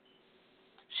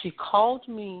 she called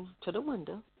me to the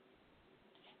window,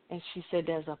 and she said,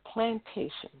 there's a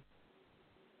plantation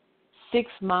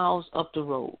 6 miles up the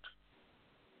road.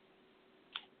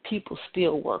 People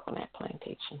still work on that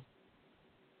plantation.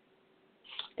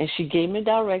 And she gave me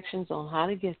directions on how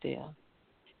to get there.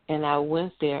 And I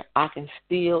went there.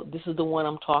 This is the one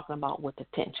I'm talking about with the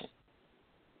tension.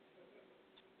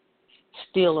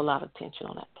 Still a lot of tension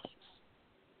on that place.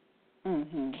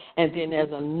 Mm-hmm. And then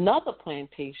there's another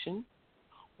plantation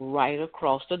right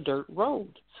across the dirt road.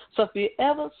 So if you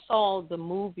ever saw the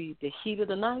movie The Heat of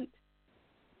the Night,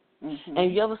 mm-hmm.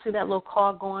 and you ever see that little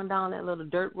car going down that little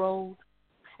dirt road,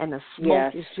 and the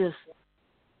smoke is just,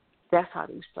 that's how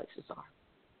these places are.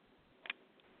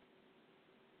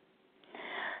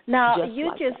 Now,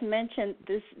 you just mentioned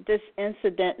this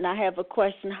incident, and I have a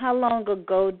question. How long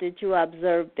ago did you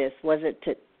observe this? Was it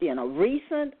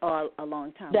recent or a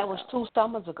long time ago? That was 2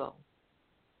 summers ago.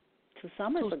 2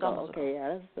 summers ago. Okay, ago. yeah,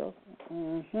 that's still.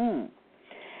 Mm-hmm.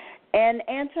 And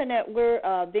Antoinette, we're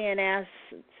being asked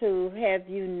to have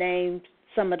you name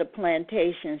some of the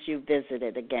plantations you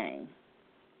visited again.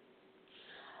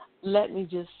 Let me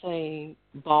just say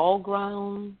Ball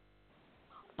Ground.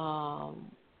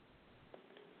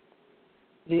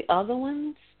 The other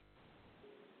ones,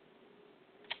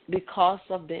 because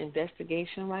of the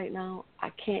investigation right now,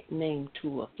 I can't name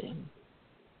 2 of them.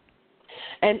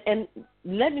 And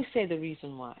let me say the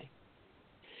reason why.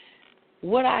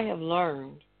 What I have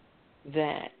learned,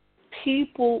 that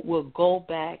people will go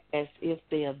back as if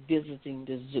they are visiting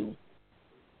the zoo,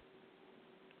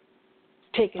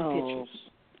 taking pictures.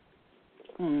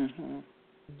 Mm-hmm.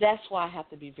 That's why I have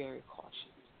to be very cautious.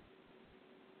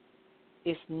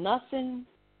 It's nothing.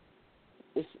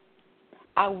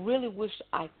 I really wish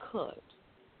I could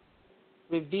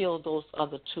reveal those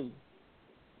other 2,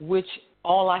 which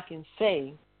all I can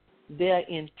say, they're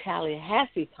in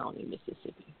Tallahassee County,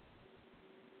 Mississippi.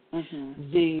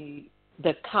 Mm-hmm.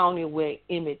 The county where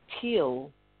Emmett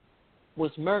Till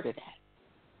was murdered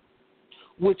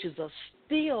at, which is a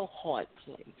still hard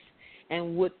place.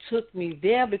 And what took me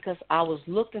there, because I was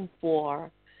looking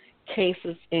for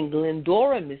cases in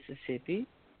Glendora, Mississippi,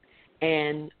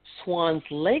 and Swans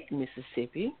Lake,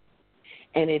 Mississippi,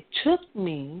 and it took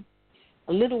me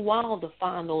a little while to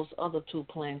find those other 2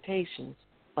 plantations,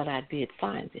 but I did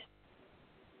find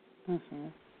them. Mm-hmm.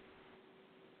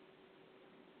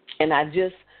 And I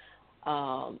just,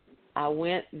 I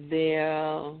went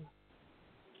there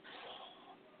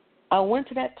I went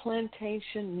to that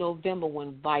plantation November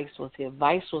when Vice was here.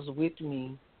 Vice was with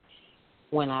me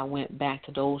when I went back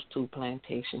to those two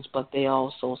plantations, but they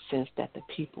also sensed that the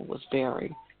people was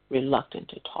very reluctant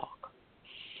to talk.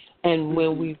 And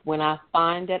when I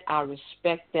find that, I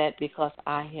respect that, because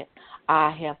I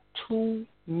have too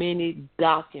many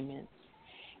documents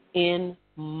in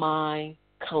my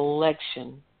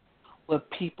collection where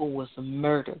people was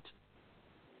murdered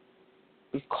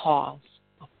because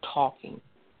of talking.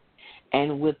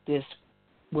 And with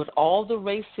all the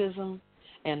racism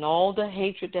and all the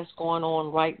hatred that's going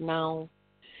on right now,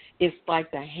 it's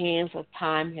like the hands of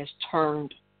time has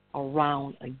turned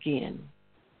around again.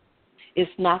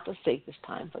 It's not the safest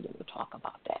time for them to talk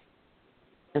about that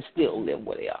and still live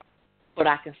where they are. But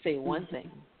I can say one thing.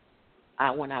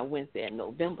 When I went there in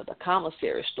November, the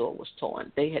commissary store was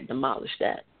torn. They had demolished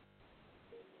that.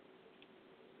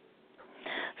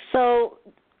 So,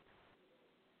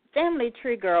 Family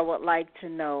Tree Girl would like to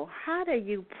know, how do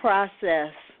you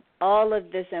process all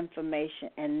of this information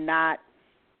and not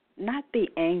be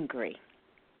angry?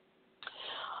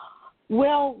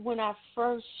 Well, when I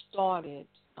first started,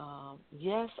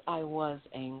 yes, I was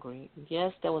angry.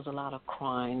 Yes, there was a lot of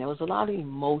crying. There was a lot of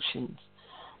emotions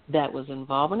that was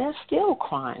involved, and there's still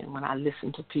crying when I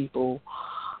listen to people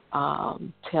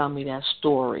tell me that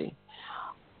story.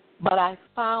 But I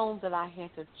found that I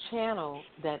had to channel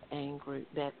that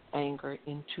anger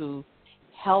into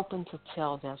helping to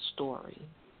tell that story.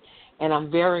 And I'm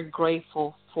very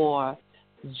grateful for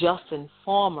Justin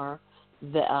Farmer,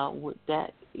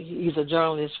 that he's a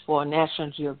journalist for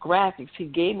National Geographic. He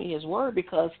gave me his word,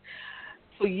 because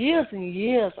for years and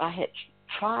years I had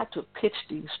tried to pitch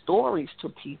these stories to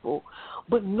people,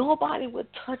 but nobody would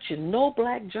touch it. No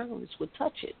black journalist would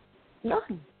touch it.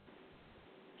 None.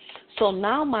 So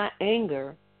now my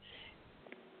anger,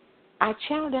 I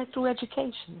channel that through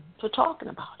education, to talking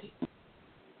about it,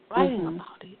 writing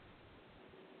about it,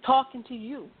 talking to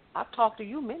you. I've talked to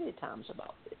you many times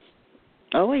about this.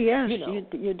 Oh, yes,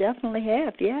 you definitely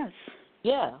have, yes.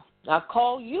 Yeah, I've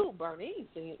called you, Bernice.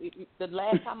 And the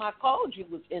last time I called you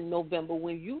was in November,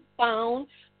 when you found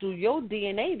through your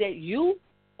DNA that you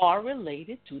are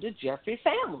related to the Jeffrey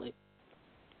family.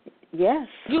 Yes.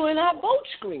 You and I both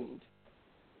screamed.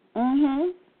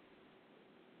 Unbelievable.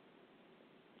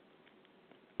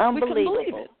 We couldn't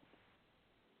believe it.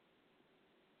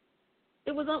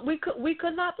 It was we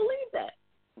could not believe that.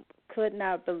 Could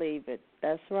not believe it.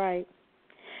 That's right.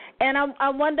 And I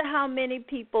wonder how many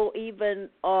people even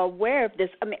are aware of this.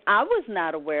 I mean, I was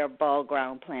not aware of Ball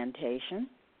Ground Plantation.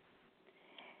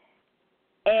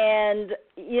 And,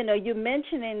 you're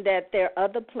mentioning that there are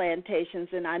other plantations,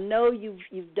 and I know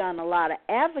you've done a lot of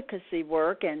advocacy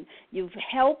work, and you've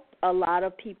helped a lot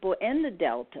of people in the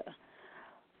Delta.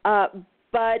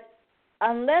 But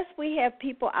unless we have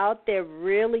people out there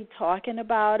really talking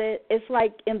about it, it's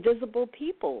like invisible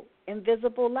people,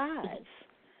 invisible lives.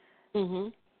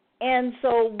 And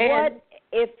so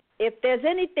if there's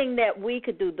anything that we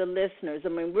could do, the listeners, I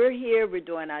mean, we're here, we're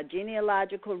doing our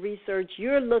genealogical research.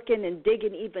 You're looking and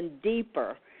digging even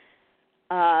deeper,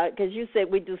 because you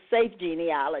said we do safe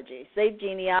genealogy. Safe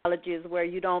genealogy is where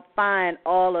you don't find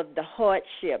all of the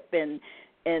hardship and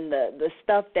the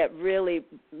stuff that really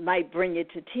might bring you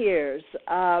to tears.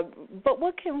 But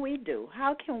what can we do?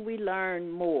 How can we learn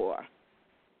more?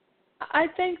 I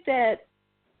think that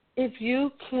if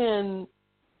you can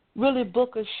really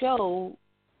book a show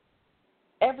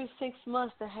every 6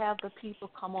 months to have the people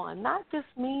come on, not just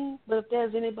me, but if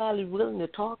there's anybody willing to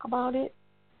talk about it,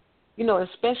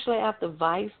 especially after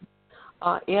Vice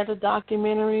aired the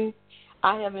documentary,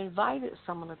 I have invited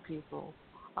some of the people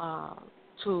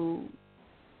to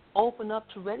open up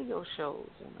to radio shows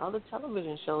and other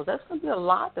television shows. That's going to be a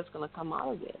lot that's going to come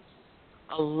out of this.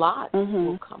 A lot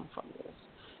will come from this.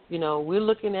 We're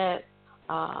looking at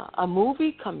a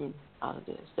movie coming out of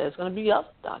this. There's going to be other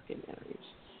documentaries,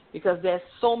 because there's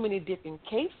so many different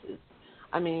cases.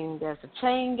 I mean, there's the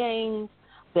chain gangs,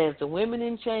 there's the women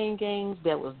in chain gangs,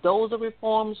 there was Dozer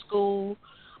Reform School.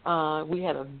 We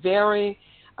had a very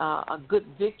a good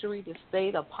victory. The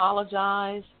state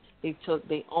apologized. They took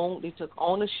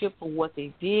ownership for what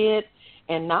they did,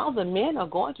 and now the men are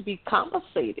going to be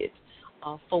compensated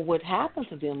for what happened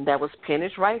to them. That was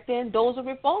Peonage right there in Dozer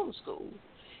Reform School.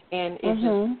 And it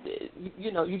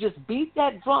just, you just beat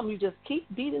that drum. You just keep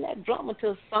beating that drum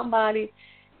until somebody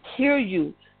hear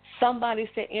you. Somebody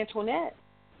say, Antoinette,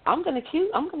 I'm gonna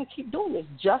keep doing this.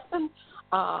 Justin,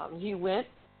 he went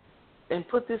and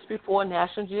put this before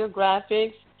National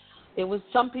Geographic. It was,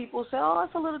 some people say, oh,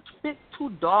 it's a little bit too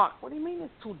dark. What do you mean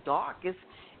it's too dark?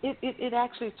 It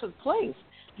actually took place.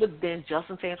 But then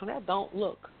Justin said, Antoinette, don't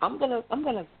look. I'm gonna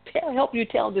help you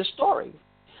tell this story.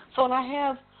 So and I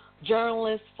have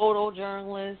journalists,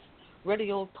 photojournalists,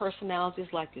 radio personalities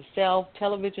like yourself,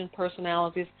 television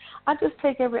personalities. I just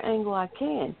take every angle I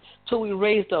can till we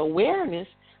raise the awareness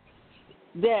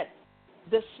that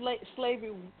the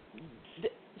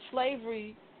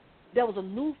slavery, there was a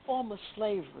new form of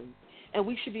slavery, and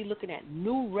we should be looking at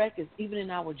new records, even in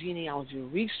our genealogy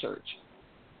research.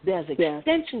 There's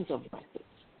extensions of records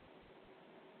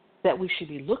that we should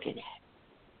be looking at.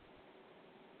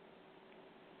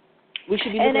 We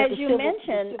should be looking at as you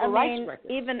mentioned,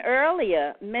 even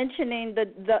earlier, mentioning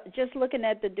the just looking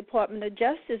at the Department of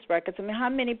Justice records. I mean, how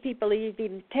many people have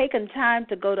even taken time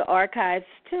to go to archives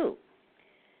too,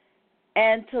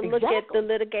 and to look at the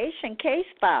litigation case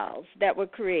files that were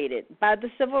created by the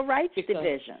Civil Rights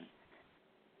Division?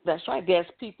 That's right. There's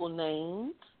people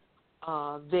named.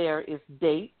 There is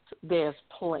dates. There's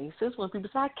places when people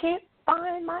say, I can't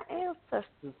find my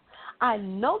ancestors. I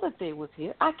know that they was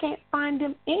here. I can't find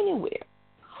them anywhere.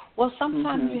 Well,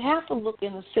 sometimes you have to look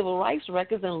in the civil rights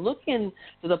records and look in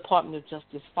the Department of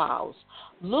Justice files.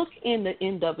 Look in the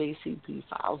NAACP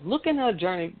files. Look in the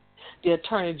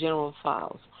Attorney General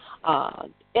files,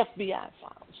 FBI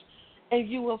files. And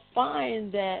you will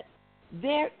find that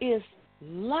there is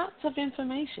lots of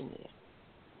information there.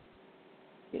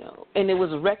 You know, and it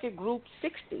was Record Group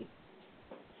 60.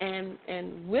 And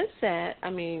with that, I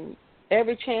mean,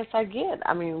 every chance I get.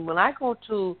 I mean, when I go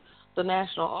to the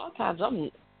National Archives, I'm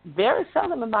very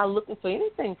seldom am I looking for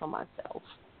anything for myself.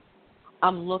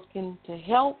 I'm looking to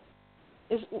help.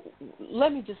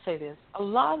 Let me just say this. A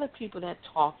lot of the people that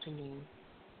talk to me,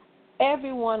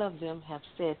 every one of them have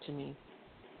said to me,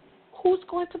 who's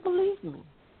going to believe me?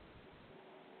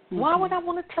 Why would I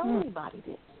want to tell anybody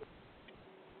this?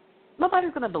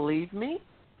 Nobody's going to believe me.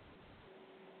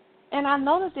 And I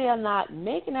know that they are not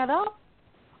making that up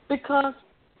because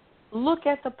look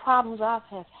at the problems I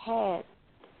have had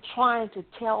trying to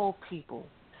tell people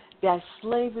that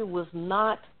slavery was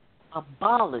not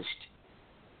abolished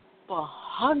for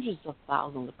hundreds of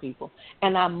thousands of people.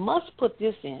 And I must put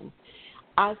this in.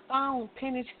 I found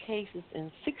peonage cases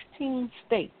in 16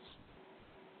 states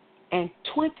and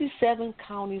 27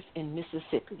 counties in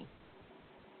Mississippi.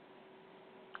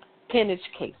 Peonage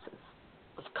cases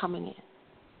was coming in.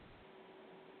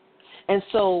 And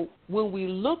so when we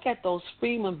look at those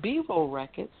Freeman Bureau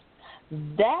records,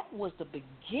 that was the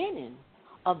beginning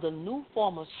of the new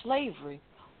form of slavery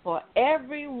for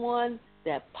everyone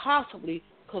that possibly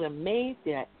could have made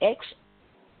their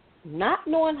not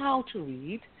knowing how to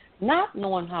read, not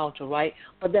knowing how to write,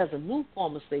 but there's a new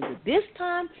form of slavery. This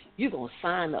time, you're going to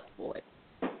sign up for it.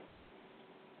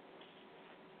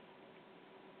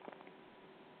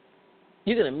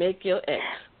 You're going to make your X.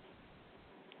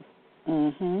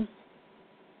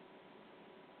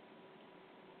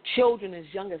 Children as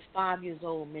young as 5 years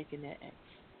old making their X.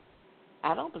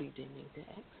 I don't believe they made their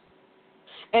X.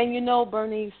 And you know,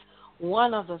 Bernice,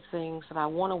 one of the things that I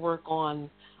want to work on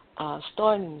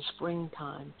starting in the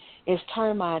springtime is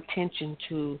turn my attention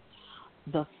to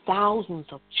the thousands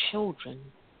of children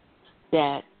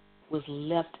that was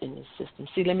left in the system.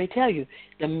 See, let me tell you,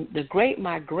 the great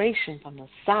migration from the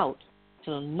south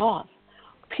to the north,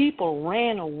 people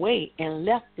ran away and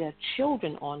left their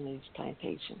children on these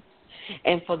plantations.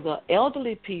 And for the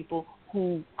elderly people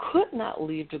who could not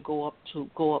leave to go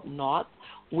up north,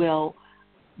 well,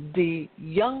 the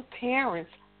young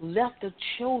parents left the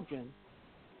children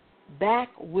back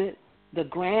with the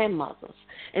grandmothers.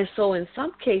 And so in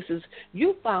some cases,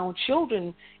 you found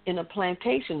children in a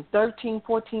plantation, 13,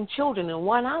 14 children in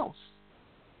one house.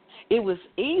 It was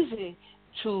easy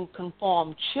to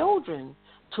conform children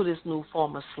to this new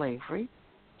form of slavery.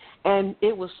 And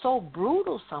it was so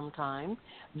brutal sometimes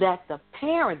that the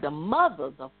parent, the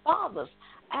mother, the fathers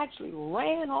actually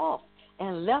ran off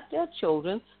and left their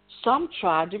children. Some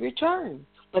tried to return,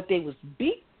 but they was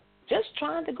beat just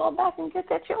trying to go back and get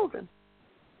their children.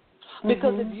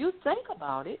 Because if you think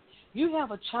about it, you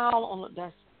have a child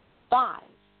that's 5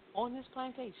 on this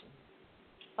plantation,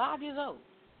 5 years old.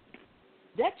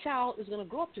 That child is going to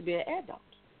grow up to be an adult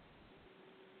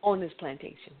on this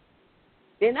plantation.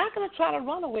 They're not going to try to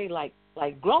run away like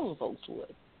grown folks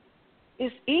would.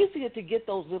 It's easier to get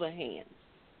those little hands.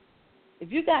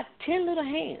 If you got 10 little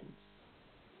hands,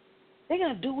 they're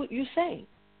going to do what you say.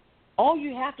 All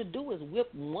you have to do is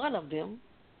whip one of them,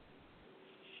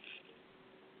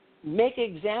 make an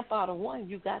example out of one.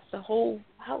 You got the whole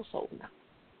household now.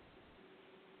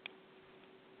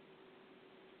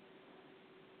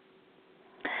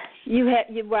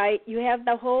 You're right. You have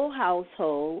the whole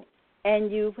household,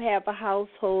 and you have a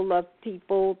household of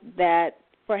people that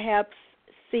perhaps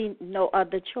see no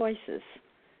other choices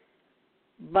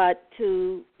but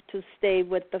to stay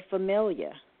with the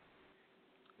familiar,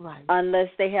 right? Unless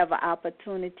they have an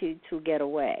opportunity to get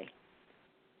away,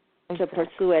 Exactly. to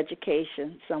pursue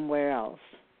education somewhere else,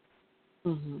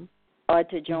 Mm-hmm. or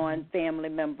to join family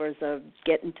members, or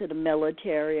get into the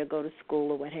military, or go to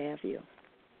school, or what have you.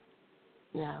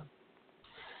 Yeah.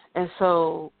 And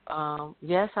so,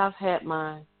 yes, I've had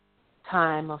my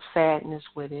time of sadness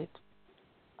with it,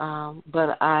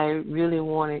 but I really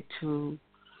wanted to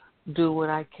do what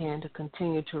I can to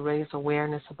continue to raise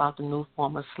awareness about the new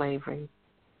form of slavery.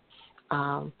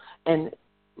 And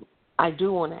I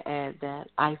do want to add that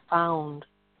I found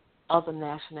other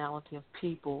nationality of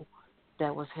people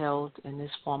that was held in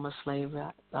this form of slavery,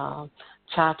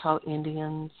 Choctaw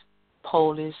Indians,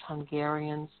 Polish,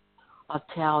 Hungarians,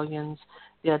 Italians.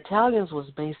 The Italians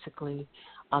was basically,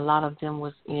 a lot of them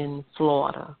was in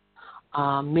Florida.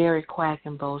 Mary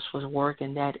Quackenboss was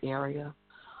working that area.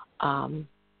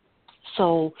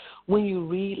 So when you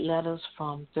read letters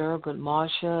from Thurgood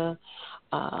Marshall,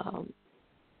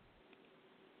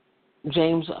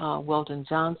 James Weldon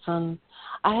Johnson,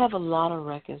 I have a lot of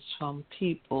records from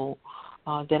people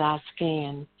that I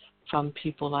scanned from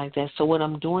people like that. So what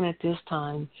I'm doing at this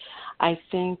time, I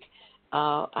think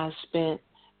I spent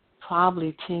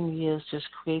probably 10 years just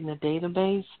creating a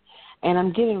database, and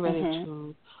I'm getting ready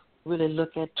to really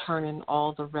look at turning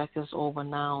all the records over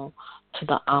now to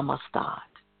the Amistad.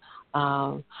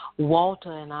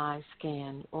 Walter and I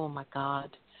scanned, oh my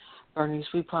God,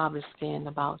 Bernice, we probably scanned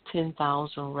about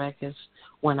 10,000 records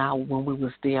when we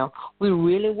was there. We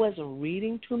really wasn't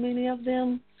reading too many of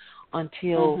them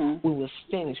until we was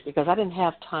finished, because I didn't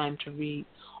have time to read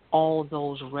all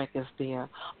those records there.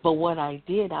 But what I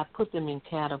did, I put them in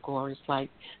categories like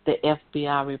the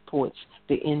FBI reports,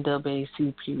 the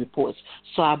NAACP reports.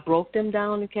 So I broke them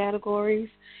down in categories,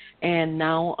 and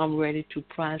now I'm ready to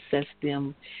process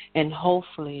them, and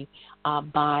hopefully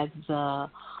by the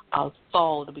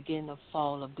the beginning of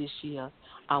fall of this year,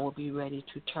 I will be ready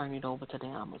to turn it over to the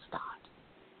Amistad.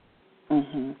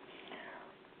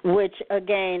 Which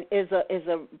again is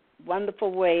a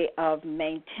wonderful way of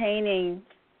maintaining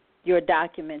your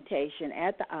documentation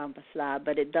at the Amistad,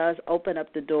 but it does open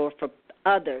up the door for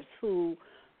others who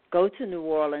go to New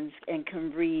Orleans and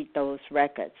can read those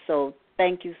records. So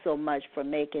thank you so much for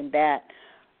making that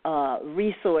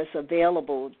resource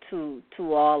available to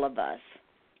all of us.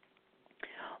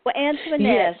 Well, Antoinette,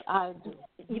 yes, I do.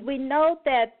 We know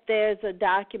that there's a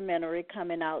documentary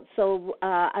coming out, so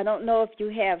I don't know if you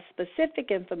have specific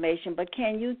information, but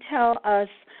can you tell us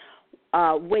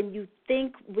when you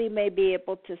think we may be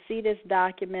able to see this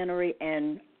documentary,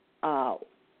 and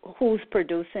who's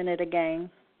producing it again?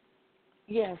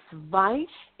 Yes, Vice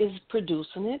is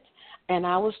producing it, and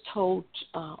I was told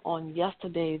on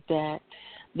yesterday that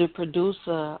the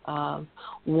producer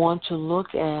wants to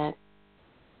look at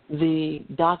the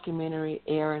documentary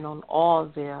airing on all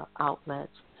their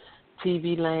outlets,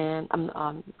 TV Land,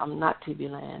 I'm not TV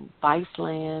Land, Vice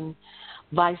Land,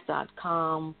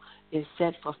 Vice.com is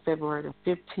set for February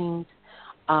the 15th.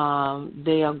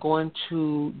 They are going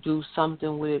to do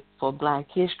something with it for Black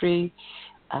History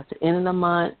at the end of the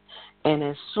month, and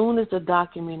as soon as the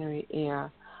documentary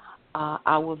airs,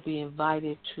 I will be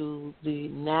invited to the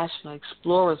National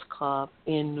Explorers Club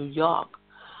in New York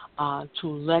to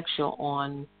lecture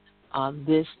on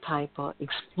this type of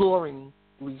exploring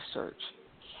research.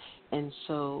 And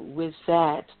so with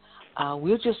that,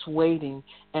 we're just waiting,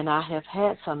 and I have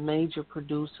had some major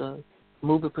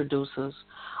movie producers,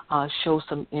 show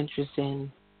some interest in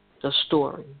the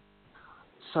story.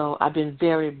 So I've been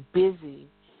very busy.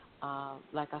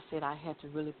 Like I said, I had to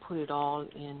really put it all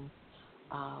in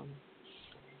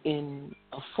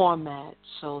a format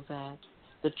so that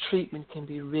the treatment can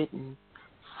be written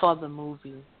for the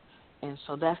movie. And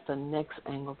so that's the next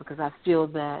angle, because I feel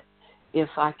that if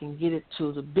I can get it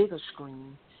to the bigger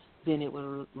screen, then it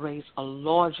will raise a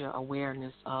larger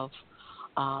awareness of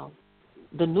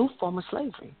the new form of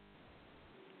slavery.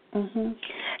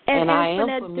 And I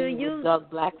am familiar with Doug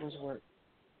Blackman's work.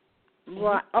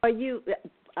 Well, are you?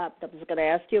 I was going to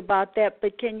ask you about that,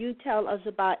 but can you tell us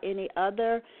about any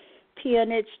other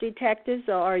peonage detectives,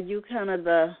 or are you kind of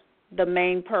the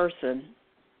main person?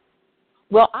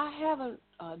 Well, I haven't.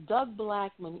 Doug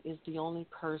Blackman is the only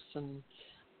person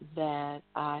that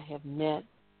I have met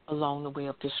along the way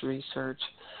of this research.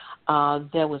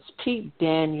 There was Pete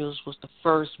Daniels was the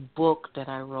first book that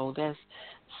I wrote. There's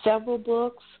several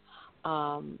books.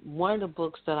 One of the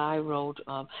books that I wrote,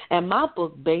 and my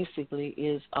book basically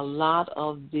is a lot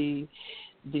of the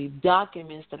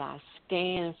documents that I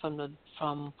scanned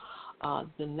from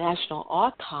the National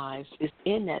Archives is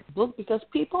in that book, because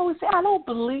people always say, I don't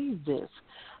believe this.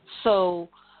 So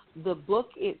the book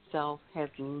itself has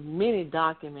many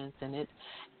documents in it,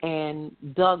 and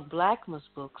Doug Blackman's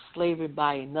book, Slavery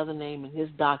by Another Name, in his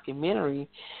documentary,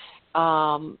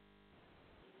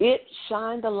 it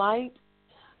shined a light.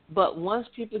 But once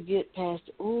people get past,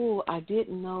 I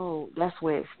didn't know, that's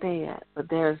where it stayed at, but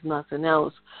there's nothing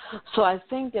else. So I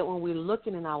think that when we're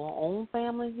looking in our own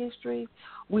family history,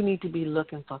 we need to be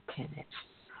looking for peonage.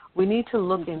 We need to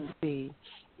look and see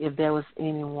if there was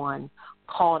anyone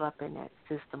caught up in that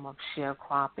system of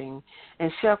sharecropping. And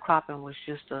sharecropping was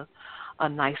just a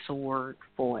nicer word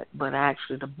for it, but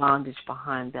actually the bondage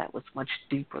behind that was much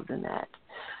deeper than that.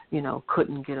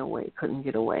 Couldn't get away.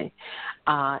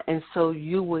 And so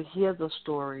you will hear the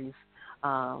stories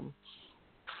from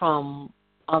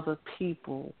other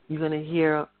people. You're going to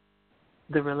hear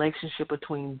the relationship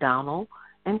between Donald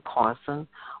and Carson,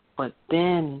 but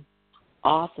then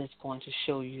Arthur's going to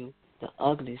show you the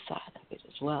ugly side of it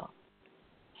as well.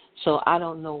 So I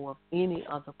don't know of any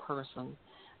other person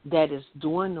that is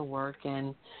doing the work.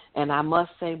 And I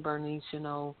must say, Bernice,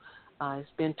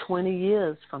 it's been 20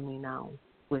 years for me now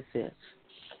with this.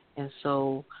 And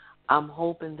so I'm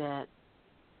hoping that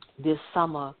this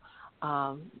summer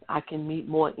I can meet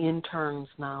more interns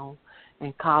now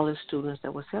and college students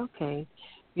that will say, okay,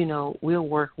 we'll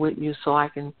work with you, so I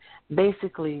can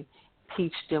basically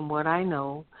teach them what I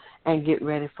know and get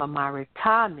ready for my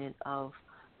retirement of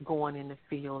going in the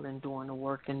field and doing the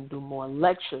work, and do more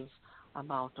lectures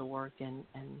about the work, and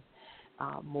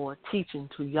more teaching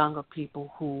to younger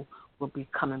people who will be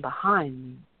coming behind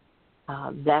me.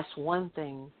 That's one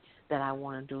thing that I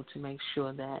want to do, to make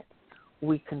sure that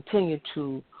we continue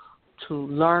to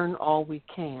learn all we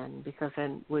can, because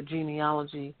with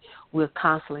genealogy, we're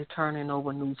constantly turning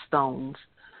over new stones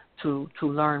to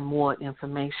learn more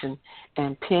information.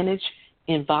 And peonage,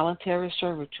 involuntary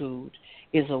servitude,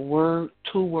 is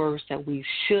two words that we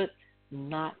should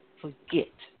not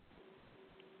forget,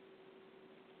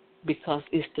 because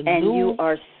it's the new. And you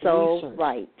are so research.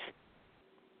 right.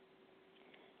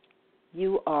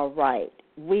 You are right.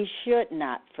 We should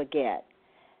not forget.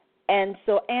 And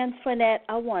so, Antoinette,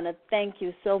 I want to thank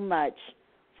you so much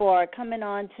for coming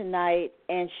on tonight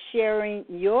and sharing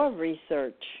your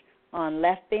research on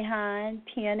Left Behind,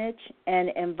 peonage, and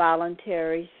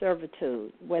involuntary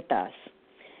servitude with us.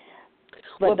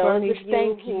 Well, Bernice,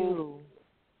 thank you.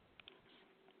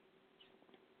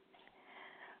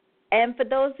 And for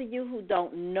those of you who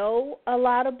don't know a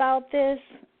lot about this,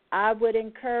 I would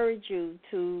encourage you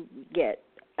to get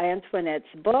Antoinette's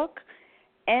book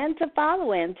and to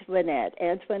follow Antoinette.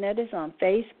 Antoinette is on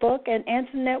Facebook. And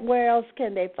Antoinette, where else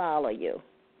can they follow you?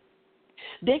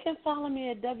 They can follow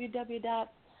me at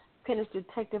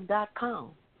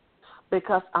www.peonagedetective.com,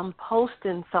 because I'm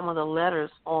posting some of the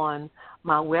letters on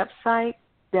my website.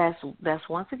 That's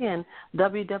once again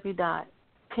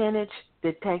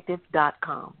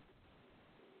www.peonagedetective.com.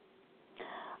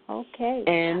 Okay.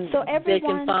 And so everyone, they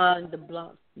can find the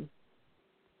blog.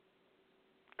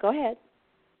 Go ahead.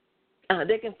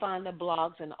 They can find the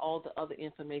blogs and all the other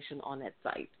information on that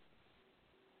site.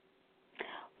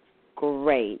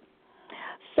 Great.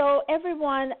 So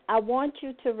everyone, I want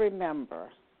you to remember,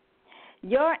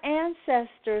 your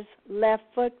ancestors left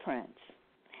footprints,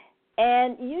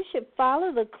 and you should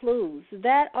follow the clues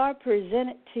that are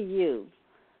presented to you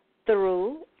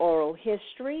through oral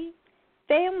history,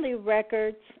 family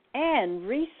records, and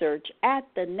research at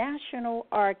the National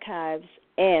Archives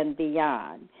and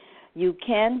beyond. You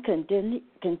can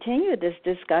continue this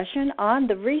discussion on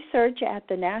the research at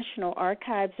the National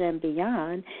Archives and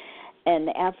beyond, and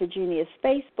the Afrogenius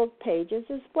Facebook pages,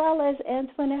 as well as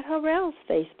Antoinette Harrell's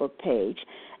Facebook page.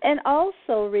 And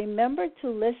also remember to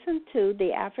listen to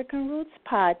the African Roots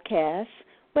podcast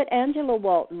with Angela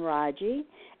Walton Raji,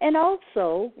 and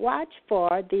also watch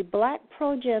for the Black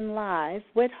Progen Live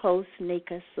with host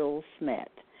Nika Sewell Smith.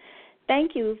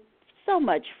 Thank you so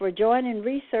much for joining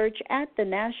research at the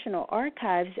National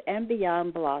Archives and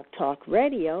Beyond Blog Talk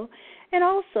Radio. And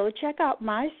also check out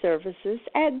my services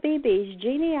at BB's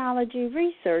Genealogy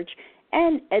Research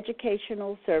and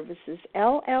Educational Services,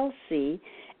 LLC.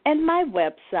 And my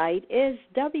website is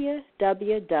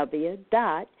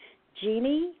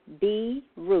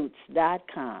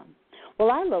www.geniebroots.com.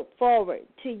 Well, I look forward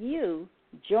to you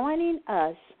joining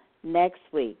us next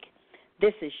week.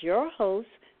 This is your host,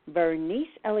 Bernice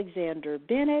Alexander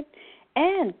Bennett,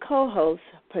 and co-host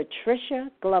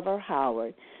Patricia Glover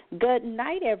Howard. Good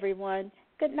night, everyone.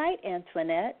 Good night,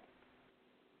 Antoinette.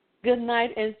 Good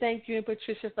night, and thank you,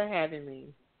 Patricia, for having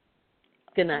me.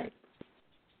 Good night.